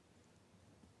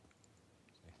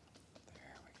 See?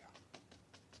 There we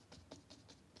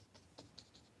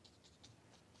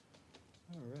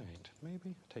go. All right,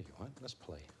 maybe, tell you what, let's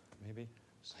play. Maybe,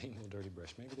 same old dirty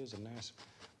brush. Maybe there's a nice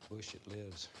bush that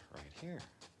lives right here.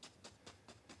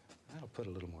 That'll put a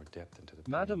little more depth into the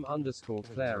Madam painting. underscore Give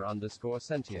it a Claire nice underscore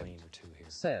sentient plane or two here.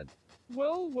 said,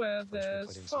 Well, where First we'll there's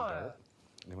put in some fire. dark,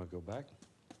 and then we'll go back,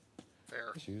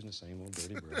 Fair. just using the same old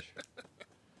dirty brush.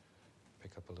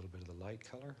 Pick up a little bit of the light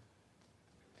color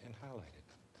and highlight it.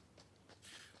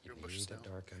 You Your bushes need the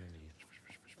now. dark underneath,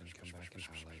 then come back and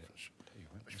highlight it. Tell you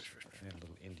what, let's add a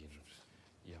little Indian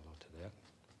yellow to that,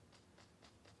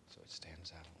 so it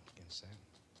stands out against that.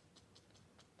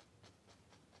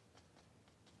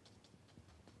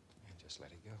 And just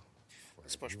let it go.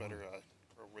 It's wherever much you better want.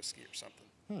 or whiskey or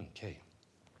something. Okay,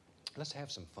 let's have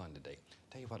some fun today.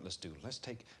 Tell you what, let's do. Let's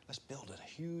build a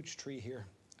huge tree here.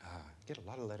 Get a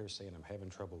lot of letters saying I'm having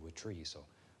trouble with trees, so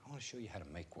I want to show you how to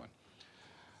make one,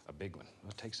 a big one.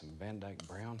 I'll take some Van Dyke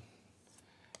brown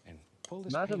and pull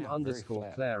this Madam paint out underscore very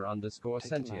flat. Claire underscore Take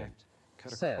the knife, sentient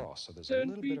cut said, across so there's a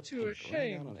little Don't be bit of too paint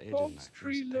right down on ashamed. the edge of the Bob's knife.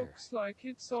 tree There. looks like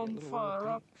it's See a on little roll of fire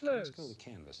up paint? Let's go to close. the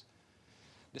canvas.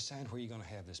 Decide where you're going to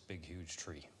have this big, huge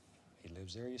tree. He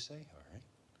lives there, you say? All right.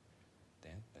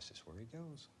 Then this is where he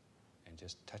goes. And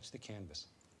just touch the canvas.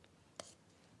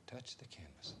 Touch the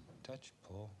canvas. Touch,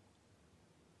 pull.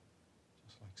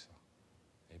 Just like so.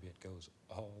 Maybe it goes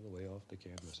all the way off the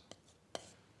canvas.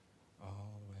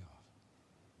 All the way off.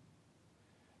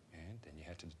 And then you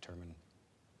have to determine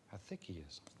how thick he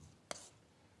is.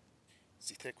 Is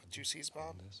he thick with two C's,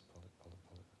 Bob? Pull this, pull it, pull it,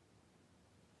 pull it.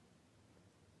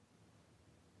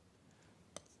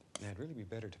 Now, it'd really be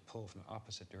better to pull from the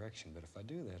opposite direction, but if I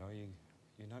do that,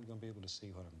 you're not going to be able to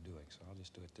see what I'm doing, so I'll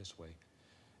just do it this way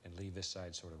and leave this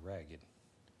side sort of ragged.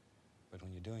 But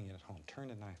when you're doing it at home, turn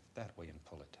the knife that way and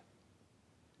pull it.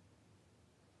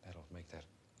 That'll make that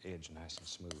edge nice and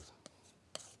smooth.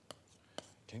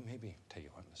 Okay, maybe, tell you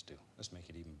what, let's make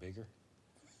it even bigger.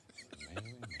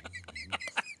 Maybe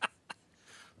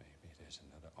there's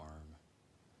another arm.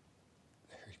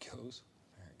 There it goes,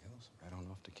 right on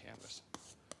off the canvas.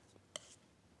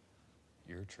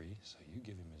 Your tree, so you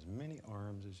give him as many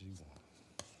arms as you want.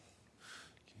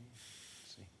 Okay,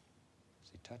 see,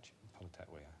 touch, pull it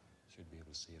that way. I should be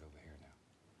able to see it over here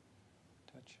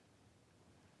now. Touch.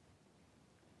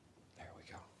 There we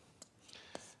go.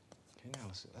 Okay, now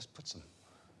let's put some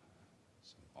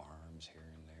arms here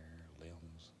and there,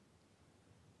 limbs.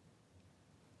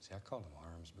 See, I call them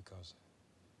arms because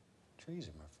trees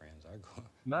are my friends. I go.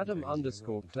 Madam crazy. I go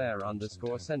underscore out and talk Claire to 'em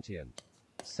underscore sometime. sentient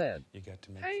said, You got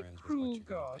to make Hey, friends with what cruel you're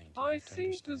gonna god, paint. You I have to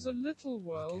think there's a understand it. little Look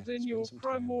world at it, in spend your some time with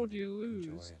it, primordial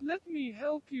enjoy ooze. it. Let me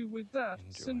help you with that. Enjoy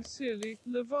it. Sincerely,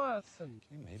 Leviathan.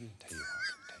 Okay, maybe tell you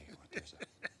what, there's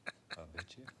a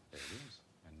bet you, there it is.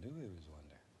 I knew there was one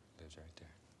there. It lives right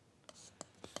there.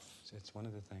 See, it's one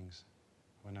of the things,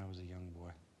 when I was a young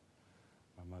boy,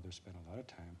 my mother spent a lot of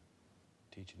time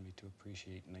teaching me to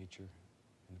appreciate nature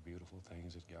and the beautiful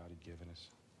things that God had given us.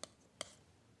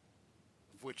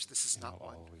 Of which this is And not I'll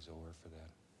one. always owe her for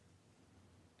that.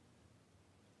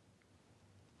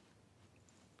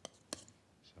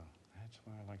 So that's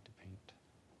why I like to paint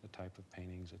the type of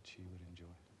paintings that she would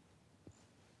enjoy.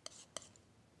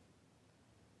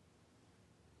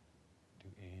 Do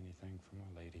anything for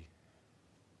my lady.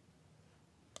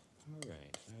 All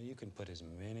right, now you can put as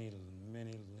many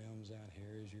limbs out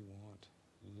here as you want.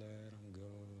 Let them go,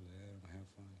 let them have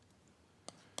fun.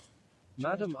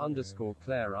 Madam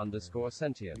 _Claire You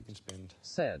 _sentient can spend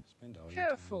said, all your time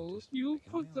Careful, just you'll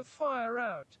making put them the out. flittle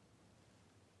out.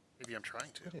 Maybe I'm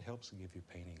trying to. But it helps to give your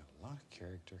painting a lot of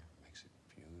character, makes it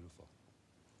beautiful.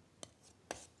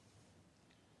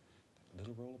 That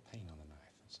little roll of paint on the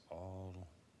knife, it's all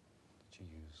that you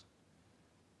use.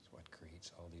 It's what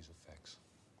creates all these effects.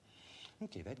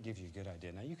 Okay, that gives you a good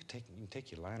idea. Now you can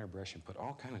take your liner brush and put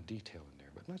all kind of detail in there,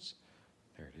 but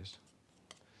there it is.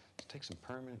 Let's take some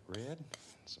permanent red and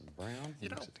some brown, You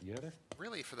mix know, it together.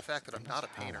 really, for the fact that I'm And not a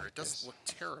let's painter, highlight it doesn't this. look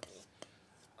terrible.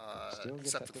 Still get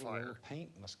Except that the little roll fire. of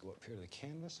paint. Let's go up here to the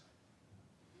canvas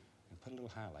and put a little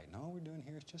highlight. And all we're doing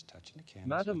here is just touching the canvas.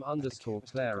 Madam Let the canvas take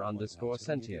 _Claire out what it wants. It'll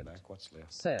give you _sentient back what's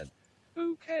left. said,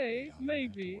 Okay, You don't even have to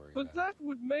maybe, worry but about that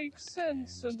would make Let the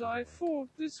sense, canvas and do the I work. thought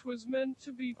this was meant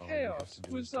to be All you have chaos. to do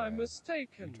is Was I drive. You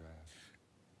mistaken?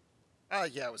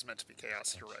 drive. Yeah, it was meant to be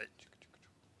chaos. You're right.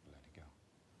 Let it go.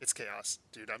 It's chaos,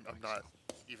 dude. I'm Like not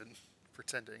so. even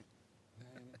pretending.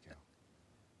 Let it go.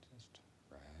 Just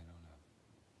right on up.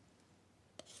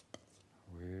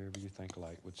 Wherever you think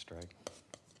light would strike.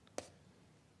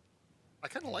 I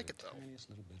kind of like it The though. tiniest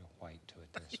little bit of white to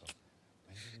it there, so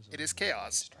maybe there's a It is little bit of light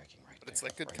chaos, striking right but it's there.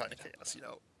 like good Brighten kind of it up a chaos, you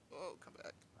little. know. Oh, come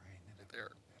back. Brighten it Right up a there.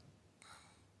 little bit.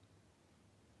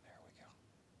 There we go.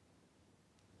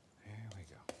 There we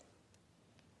go.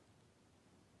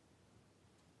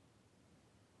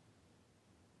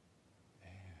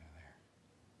 There.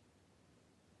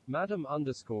 Madam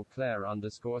 _Claire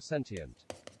 _sentient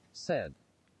said,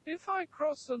 If I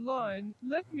cross a line,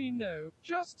 let me know,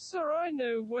 just so I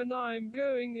know when I'm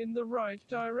going in the right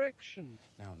direction.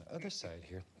 Now on the other side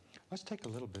here, let's take a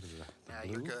little bit of the Nah,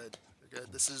 blue. you're good. You're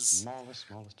good. This is smallest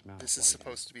amount this of is white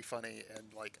supposed to be funny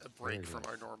and like a break from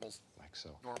our like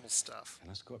so. normal stuff. And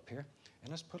let's go up here and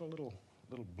let's put a little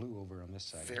blue over on this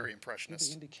side. Very Give impressionist.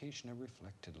 the indication of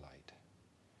reflected light.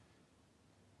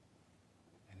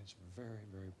 And it's very,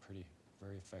 very pretty,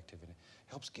 very effective, and it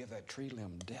helps give that tree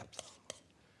limb depth.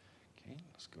 Okay,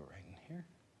 let's go right in here.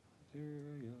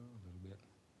 There we go, a little bit.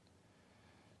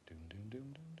 Doom, doom,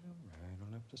 doom, doom, doom. Right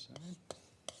on up the side.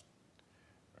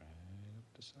 Right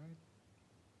up the side.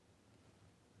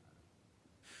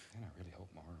 And I really hope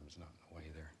my arm's not in the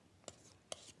way there.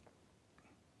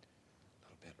 A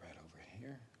little bit right over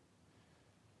here.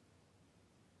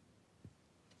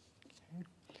 Okay.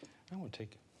 I want to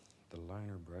take the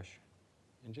liner brush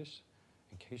and just,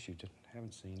 in case you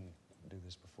haven't seen me do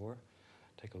this before,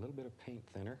 take a little bit of paint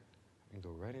thinner and go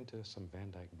right into some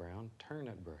Van Dyke brown. Turn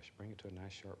that brush, bring it to a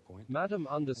nice sharp point. Madam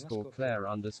 _Claire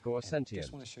 _sentient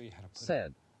Just want to show you how to put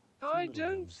said, I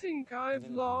don't think I've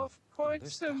laughed quite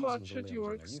so much at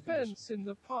your expense in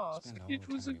the past. It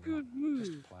was a good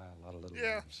move.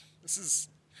 Yeah, this is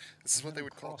what they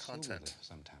would call content.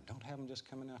 Sometime. Don't have them just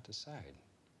coming out the side.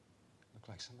 Look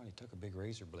like somebody took a big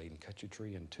razor blade and cut your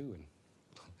tree in two, and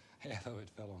half of it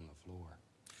fell on the floor.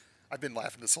 I've been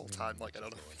laughing this whole time, like I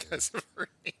don't know if you guys have heard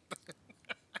me.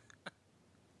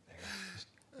 There.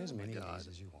 As many of these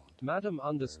as you want. Madam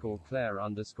 _Claire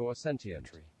 _sentient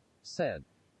said,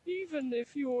 Even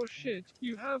if you're shit,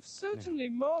 you have certainly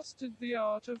mastered the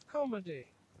art of comedy.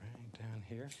 Right down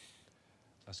here.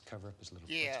 Let's cover up his little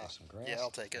Yeah, with some grass. yeah, I'll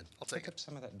take it. I'll take Pick up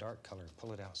some of that dark color and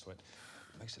pull it out so it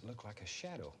makes it look like a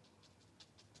shadow.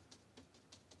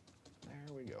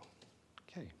 There we go.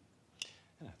 Okay.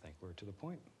 And I think we're to the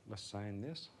point. Let's sign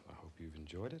this. I hope you've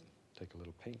enjoyed it. Take a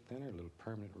little paint thinner, a little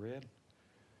permanent red,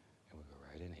 and we'll go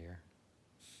right in here.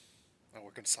 Oh,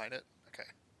 we're going to sign it? Okay.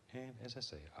 And as I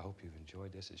say, I hope you've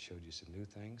enjoyed this. It showed you some new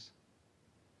things.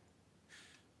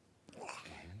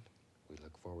 And we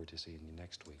look forward to seeing you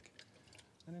next week.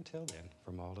 And until then,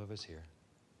 from all of us here,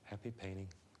 happy painting.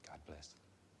 God bless.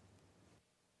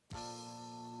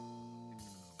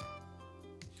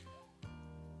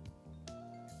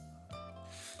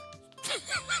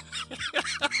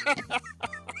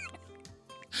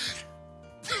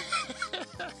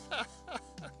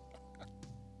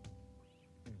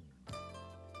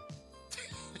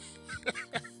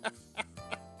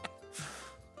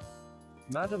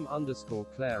 Madam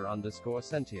 _Claire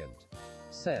 _sentient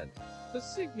said, The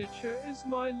signature is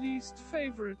my least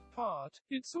favorite part.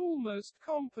 It's almost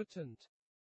competent.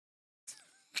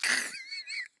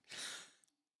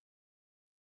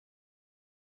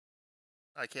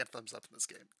 I can't thumbs up in this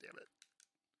game, damn it.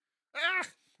 Ah!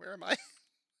 Where am I?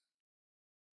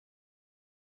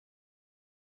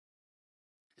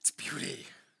 It's beauty.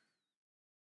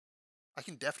 I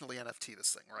can definitely NFT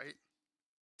this thing, right?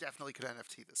 Definitely could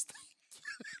NFT this thing.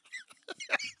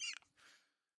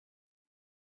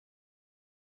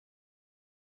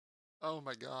 Oh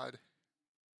my god.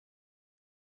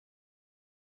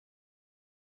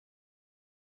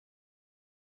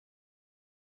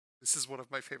 This is one of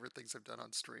my favorite things I've done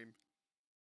on stream.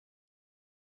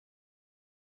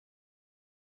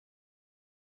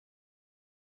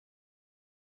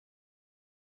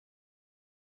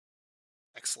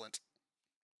 Excellent.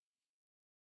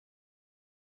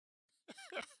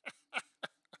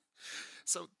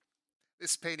 So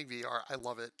this painting VR, I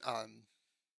love it.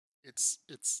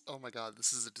 It's oh my god,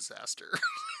 this is a disaster.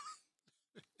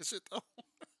 Is it though?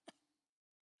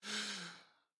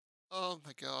 Oh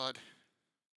my god.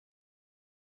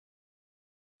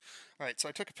 All right, so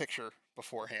I took a picture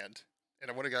beforehand,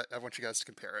 and I want you guys to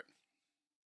compare it.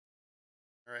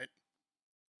 All right.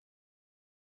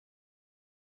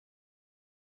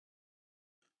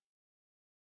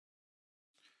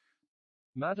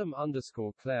 Madam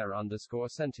 _Claire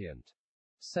 _sentient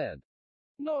said,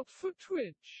 Not for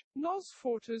Twitch.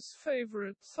 Nosforta's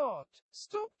favorite thought.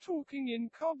 Stop talking in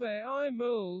Kobe. I'm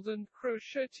old and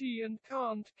crochetty and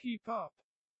can't keep up.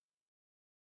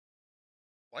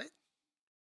 What?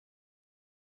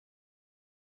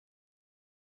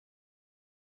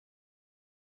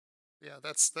 Yeah,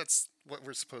 that's what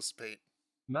we're supposed to paint.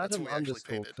 Madam what we actually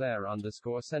painted. _Claire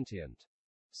 _sentient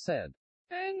said,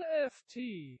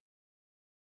 NFT.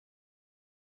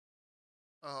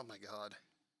 Oh my god.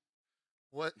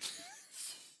 What?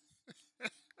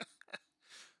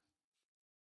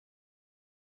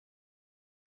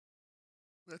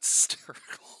 That's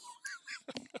hysterical.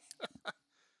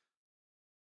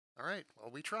 All right,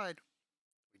 well, we tried.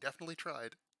 We definitely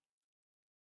tried.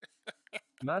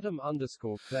 Madam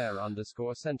 _Claire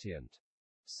 _sentient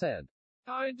said,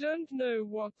 I don't know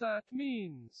what that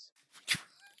means.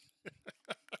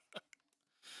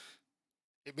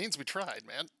 It means we tried,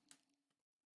 man.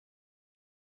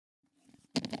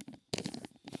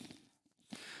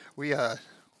 We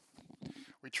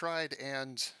tried,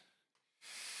 and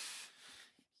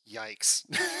yikes.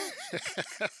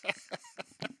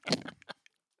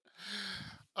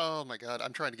 Oh my god,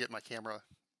 I'm trying to get my camera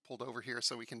pulled over here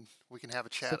so we can have a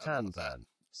chat about that. Satanzan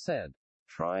said,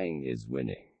 trying is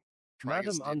winning. Trying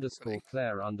is Madam indeed winning.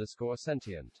 _Claire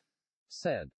 _sentient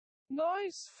said,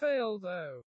 Nice fail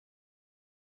though.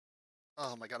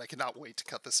 Oh my god, I cannot wait to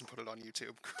cut this and put it on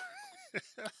YouTube.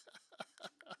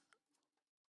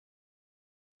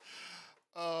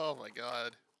 Oh my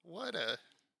god. What a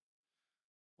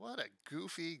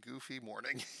goofy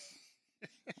morning.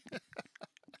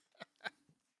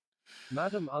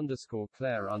 Madam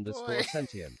 _Claire Oh, boy.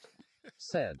 _sentient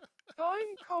said,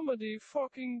 I'm comedy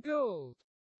fucking gold.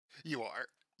 You are.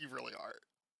 You really are.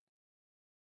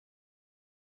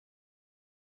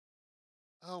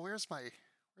 Oh, where's my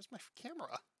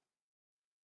camera?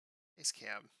 Face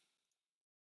cam.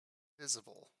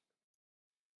 Visible.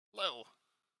 Low.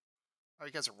 Oh,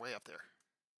 you guys are way up there.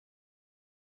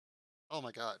 Oh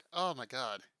my god. Oh my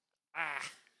god.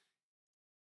 Ah.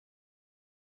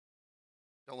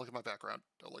 Don't look at my background.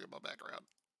 Don't look at my background.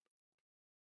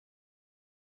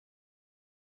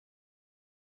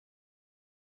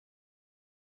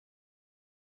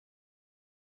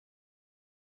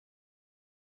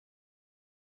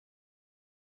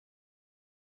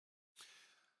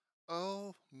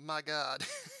 Oh my god.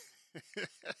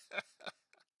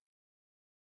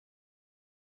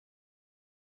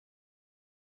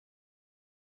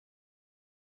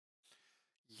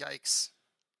 Yikes.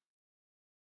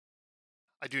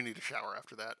 I do need a shower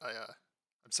after that.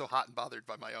 I'm so hot and bothered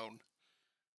by my own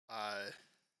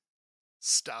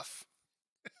stuff.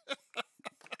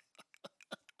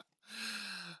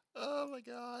 Oh my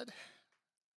god.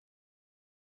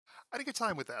 I had a good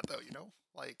time with that though, you know?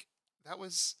 Like that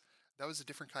was a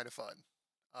different kind of fun.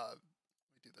 Let me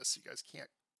do this so you guys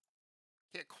can't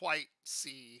quite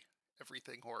see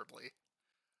everything horribly.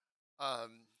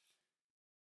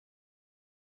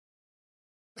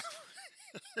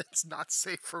 It's not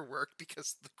safe for work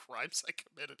because of the crimes I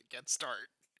committed against art.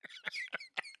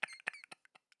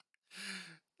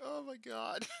 Oh my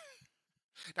god.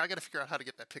 Now I gotta figure out how to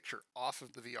get that picture off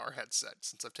of the VR headset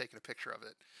since I've taken a picture of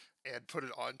it and put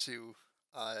it onto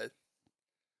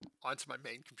my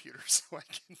main computer so I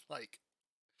can like,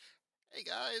 hey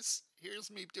guys, here's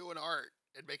me doing art,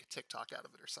 and make a TikTok out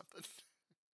of it or something.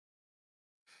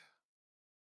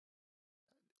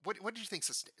 What did you think,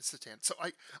 Satan? So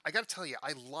I gotta tell you,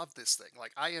 I love this thing.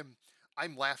 Like I'm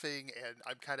laughing and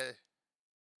I'm kind of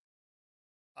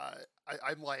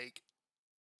I'm like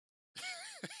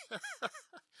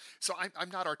so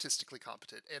I'm not artistically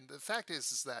competent, and the fact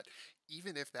is that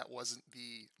even if that wasn't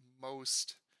the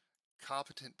most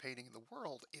competent painting in the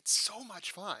world, it's so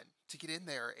much fun to get in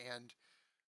there and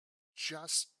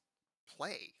just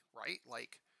play, right?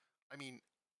 Like, I mean,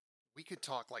 we could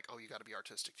talk like, oh, you got to be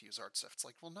artistic to use art stuff. It's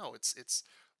like, well, no, it's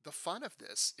the fun of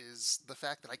this is the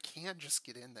fact that I can just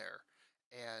get in there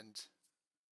and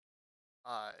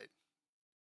uh,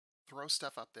 throw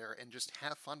stuff up there and just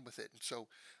have fun with it. And so,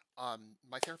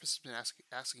 my therapist has been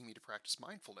asking me to practice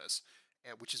mindfulness,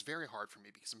 which is very hard for me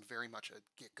because I'm very much a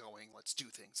get going, let's do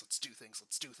things, let's do things,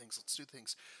 let's do things, let's do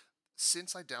things.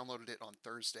 Since I downloaded it on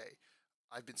Thursday,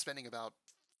 I've been spending about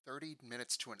 30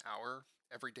 minutes to an hour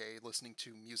every day listening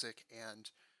to music and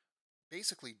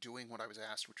basically doing what I was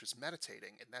asked, which was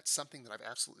meditating. And that's something that I've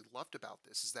absolutely loved about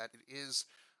this is that it is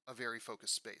a very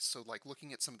focused space. So like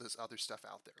looking at some of this other stuff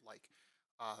out there, like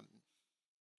um,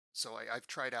 I've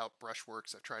tried out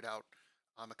Brushworks, I've tried out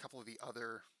a uh, couple of the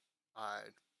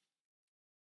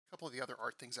other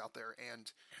art things out there,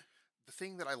 and the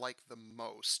thing that I like the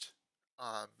most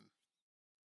um,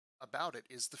 about it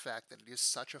is the fact that it is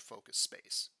such a focused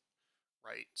space,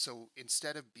 right? So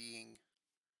instead of being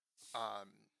um,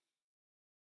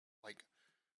 like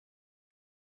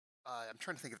I'm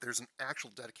trying to think if there's an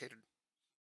actual dedicated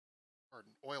or an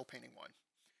oil painting one,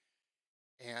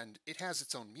 and it has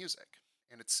its own music,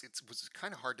 and it was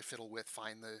kind of hard to fiddle with,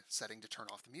 find the setting to turn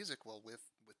off the music. Well, with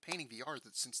painting VR,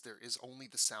 that since there is only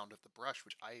the sound of the brush,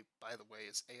 which I by the way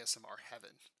is ASMR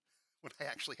heaven when I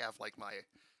actually have like my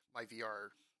VR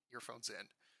earphones in,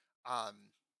 um,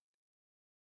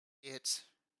 it,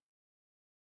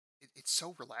 it's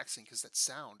so relaxing because that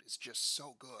sound is just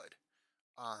so good.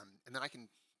 And then I can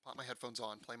pop my headphones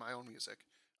on, play my own music.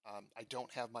 I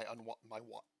don't have my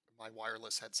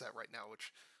wireless headset right now,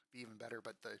 which would be even better.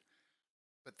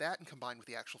 But that and combined with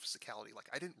the actual physicality, like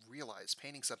I didn't realize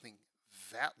painting something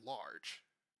that large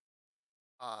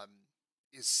um,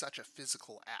 is such a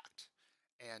physical act.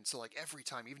 And so like every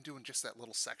time, even doing just that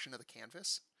little section of the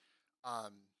canvas,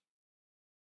 um,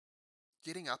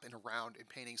 getting up and around and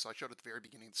painting. So I showed at the very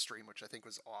beginning of the stream, which I think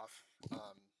was off.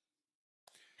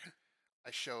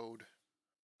 I showed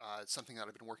something that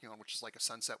I've been working on, which is like a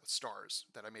sunset with stars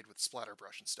that I made with splatter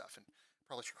brush and stuff. And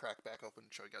probably should crack back open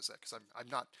and show you guys that because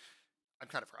I'm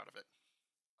kind of proud of it.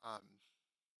 Um,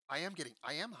 I am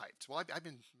hyped. Well, I've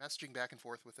been messaging back and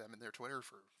forth with them in their Twitter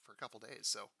for a couple days.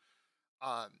 So,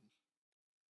 um,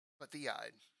 but the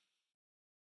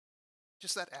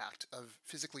just that act of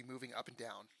physically moving up and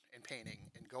down and painting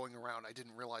and going around, I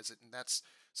didn't realize it, and that's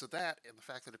so that and the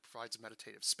fact that it provides a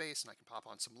meditative space, and I can pop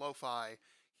on some lo-fi,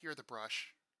 hear the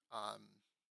brush, um,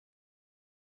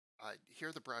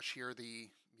 hear the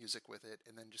music with it,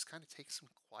 and then just kind of take some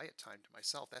quiet time to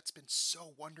myself. That's been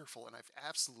so wonderful, and I've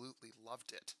absolutely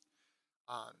loved it.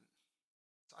 Um,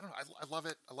 so I don't know. I love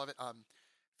it. I love it.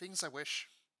 Things I wish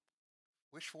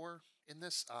for in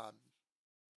this.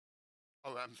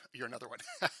 Oh, you're another one.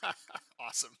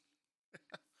 Awesome.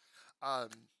 Um,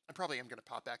 I probably am going to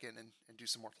pop back in and do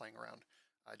some more playing around,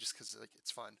 just because like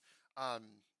it's fun.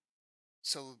 Um,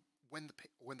 so when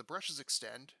the brushes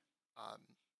extend,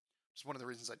 it's one of the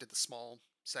reasons I did the small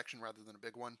section rather than a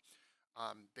big one.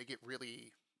 They get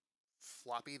really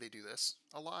floppy. They do this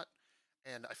a lot,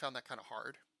 and I found that kind of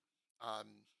hard um,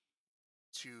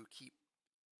 to keep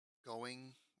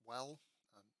going well.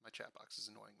 My chat box is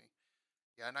annoying me.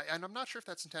 Yeah, and I'm not sure if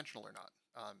that's intentional or not.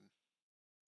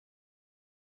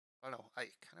 I don't know. I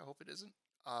kind of hope it isn't.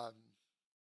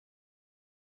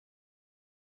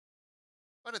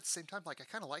 But at the same time, like I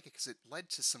kind of like it because it led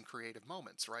to some creative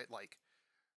moments, right? Like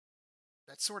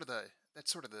that's sort of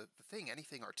the thing.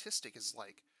 Anything artistic is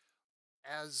like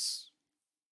as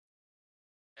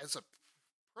as a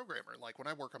programmer, like when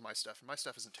I work on my stuff, and my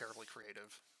stuff isn't terribly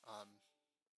creative.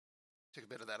 Took a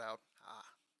bit of that out.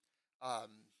 Um,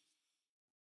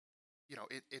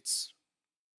 it's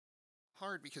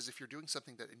hard because if you're doing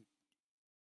something that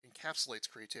encapsulates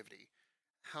creativity,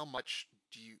 how much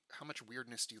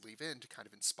weirdness do you leave in to kind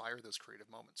of inspire those creative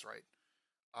moments, right?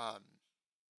 Um,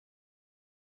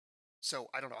 so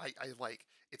I don't know. I like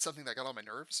it's something that got on my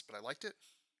nerves, but I liked it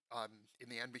in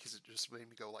the end because it just made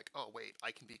me go like, oh wait,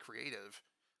 I can be creative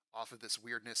off of this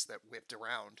weirdness that whipped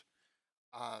around.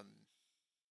 Um,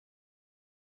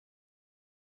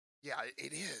 yeah,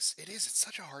 it is. It is. It's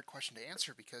such a hard question to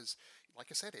answer because, like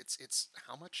I said, it's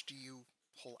how much do you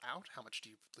pull out? How much do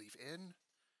you leave in?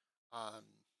 Um,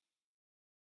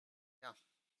 yeah,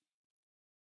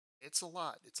 it's a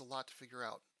lot. It's a lot to figure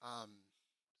out.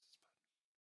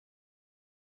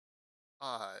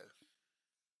 Uh,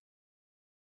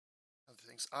 other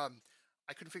things.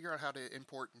 I couldn't figure out how to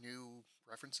import new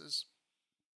references.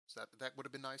 So that would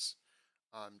have been nice.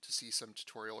 To see some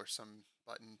tutorial or some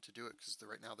button to do it because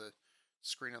right now the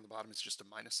screen on the bottom is just a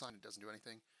minus sign. It doesn't do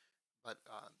anything. But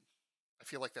I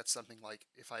feel like that's something like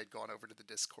if I had gone over to the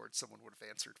Discord, someone would have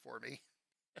answered for me.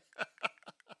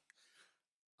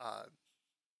 uh,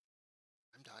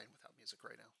 I'm dying without music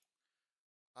right now.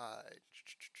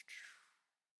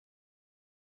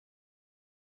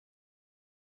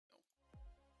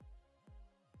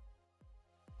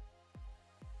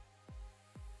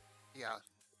 Yeah.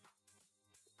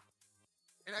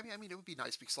 And I mean, it would be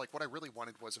nice because like what I really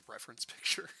wanted was a reference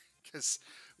picture because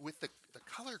with the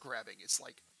color grabbing, it's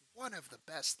like one of the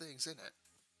best things in it.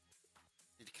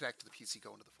 Need to connect to the PC,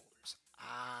 go into the folders.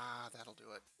 Ah, that'll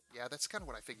do it. Yeah, that's kind of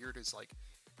what I figured is like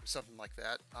something like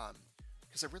that.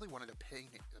 Because I really wanted a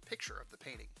picture of the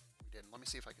painting we did. Let me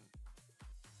see if I can.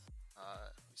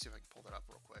 Pull that up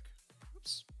real quick.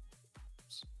 Oops.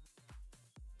 Oops.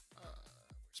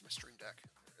 Where's my Stream Deck?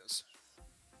 There it is.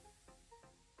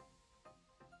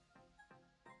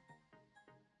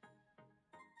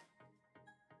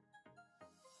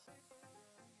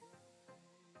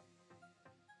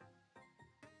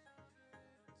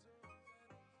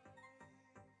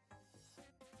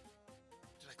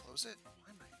 Did I close it?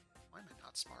 Why am I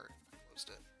not smart? I closed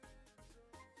it.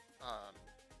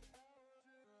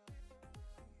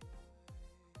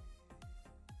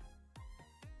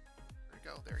 There you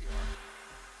go. There you are.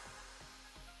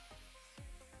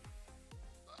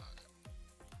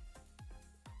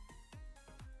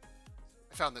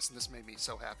 I found this, and this made me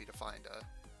so happy to find a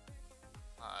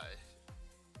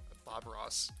Bob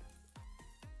Ross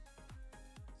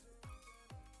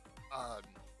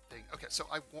thing. Okay, so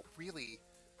I won't really,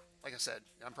 like I said,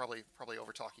 I'm probably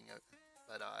over talking it,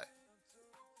 but I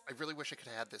really wish I could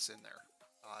have had this in there.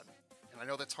 And I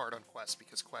know that's hard on Quest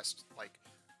because Quest like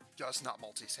does not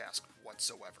multitask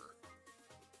whatsoever.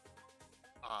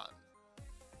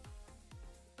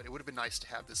 But it would have been nice to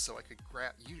have this so I could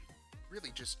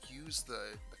really just use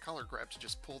the color grab to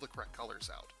just pull the correct colors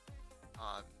out.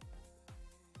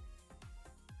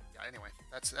 Yeah, anyway,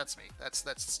 that's me. That's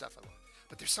the stuff I love.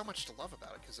 But there's so much to love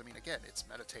about it because, I mean, again, it's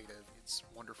meditative, it's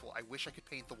wonderful. I wish I could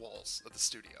paint the walls of the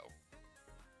studio.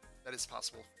 That is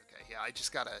possible. Okay, yeah, I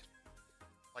just gotta,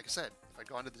 like I said, if I'd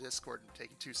gone to the Discord and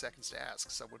taken 2 seconds to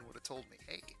ask, someone would have told me,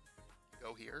 hey, you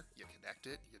go here, you connect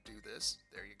it, you do this,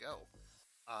 there you go.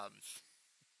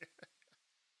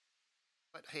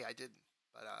 But hey, I didn't.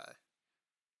 But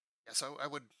yeah, so I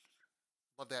would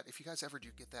love that. If you guys ever do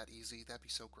get that easy, that'd be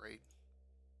so great.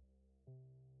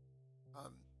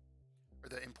 Or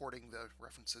the importing the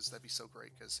references, that'd be so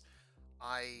great because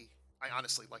I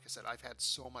honestly, like I said, I've had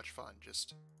so much fun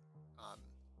just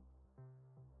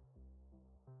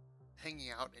hanging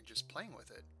out and just playing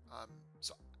with it.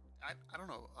 So I don't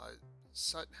know,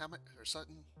 Sutton,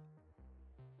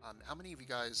 how many of you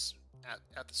guys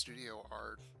at the studio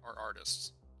are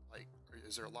artists? Like,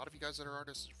 is there a lot of you guys that are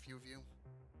artists? A few of you?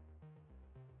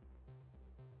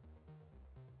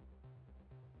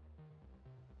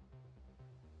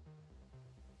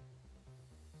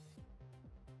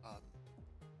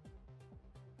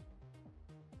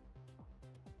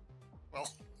 Well,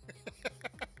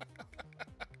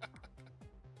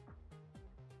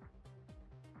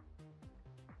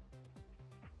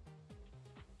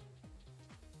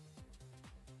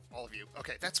 all of you.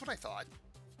 Okay, that's what I thought.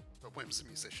 But Wim's a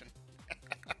musician.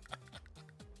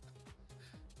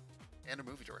 And a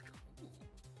movie director. Ooh,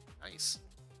 nice.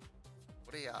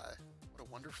 What a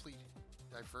wonderfully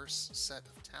diverse set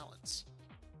of talents.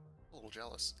 A little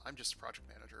jealous. I'm just a project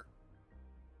manager.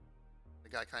 The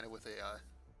guy kind of with a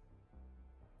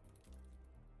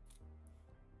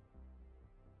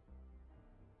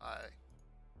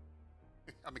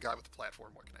I'm a guy with a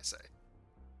platform, what can I say?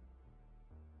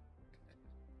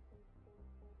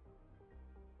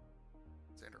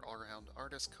 Xander, all-around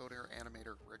artist, coder,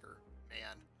 animator, rigger.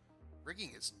 Man,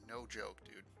 rigging is no joke,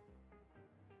 dude.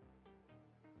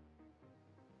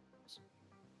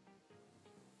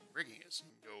 Rigging is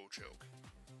no joke.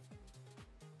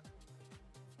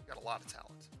 Got a lot of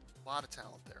talent. A lot of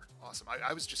talent there. Awesome.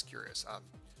 I was just curious.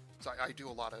 So I do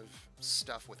a lot of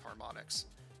stuff with harmonics,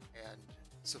 and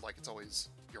so like it's always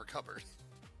your cupboard.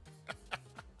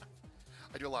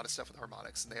 I do a lot of stuff with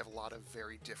harmonics, and they have a lot of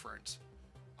very different,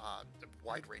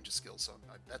 wide range of skills. So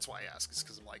that's why I ask, is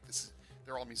because I'm like,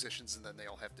 they're all musicians, and then they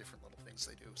all have different little things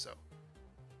they do. So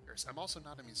I'm also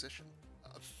not a musician,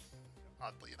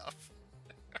 oddly enough.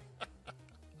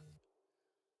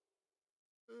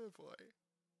 Oh boy.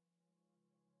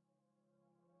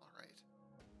 All right.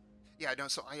 Yeah, no.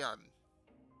 So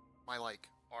my like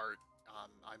art,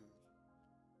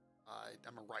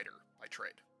 I'm a writer by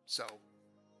trade. So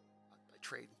by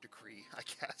trade decree, I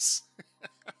guess.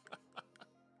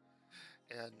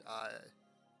 And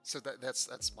so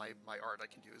that's my art I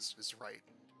can do is write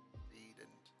and read and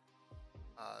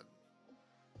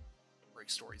break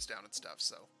stories down and stuff.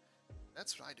 So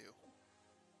that's what I do.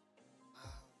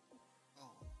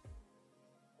 Oh,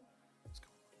 what's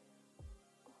going on?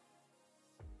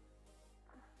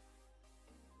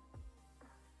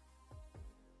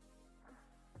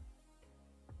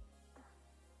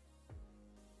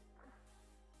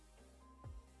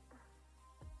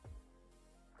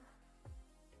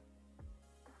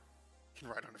 Can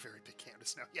write on a very big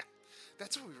canvas now. Yeah,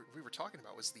 that's what we were talking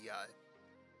about. Was the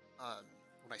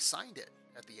when I signed it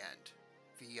at the end,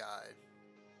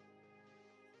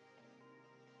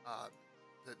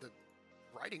 the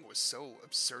writing was so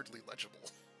absurdly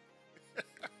legible.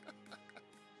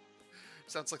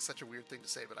 Sounds like such a weird thing to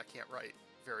say, but I can't write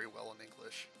very well in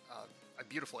English. I'm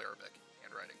beautiful Arabic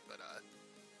handwriting, but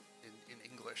in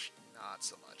English, not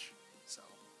so much. So,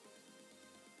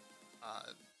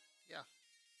 yeah.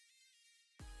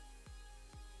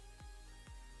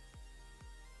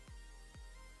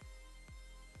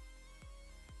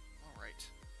 All right.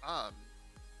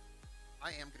 I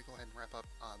am going to go ahead and wrap up.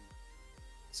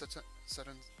 Sutton,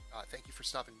 thank you for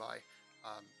stopping by.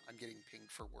 I'm getting pinged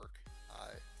for work.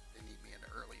 They need me in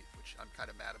early, which I'm kind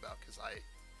of mad about because I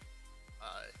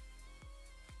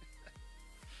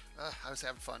was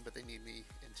having fun, but they need me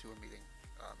into a meeting,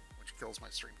 which kills my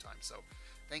stream time. So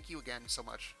thank you again so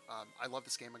much. I love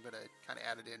this game. I'm going to kind of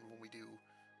add it in when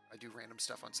I do random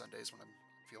stuff on Sundays when I'm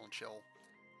feeling chill.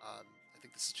 I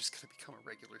think this is just going to become a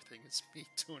regular thing. It's me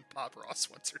doing Bob Ross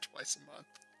once or twice a month.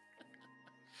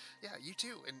 Yeah, you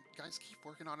too. And guys, keep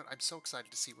working on it. I'm so excited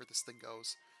to see where this thing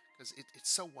goes because it's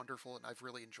so wonderful and I've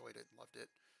really enjoyed it and loved it.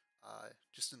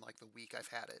 Just in like the week I've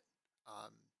had it.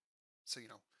 So,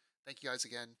 thank you guys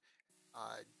again.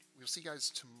 We'll see you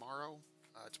guys tomorrow.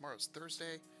 Tomorrow's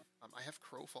Thursday. I have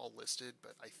Crowfall listed,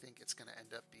 but I think it's going to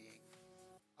end up being,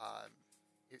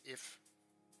 if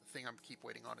the thing I'm keep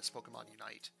waiting on is Pokemon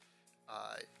Unite.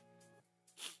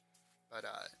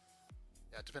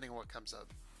 Yeah, depending on what comes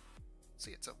up,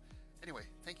 see it. So, anyway,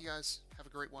 thank you guys. Have a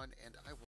great one, and I will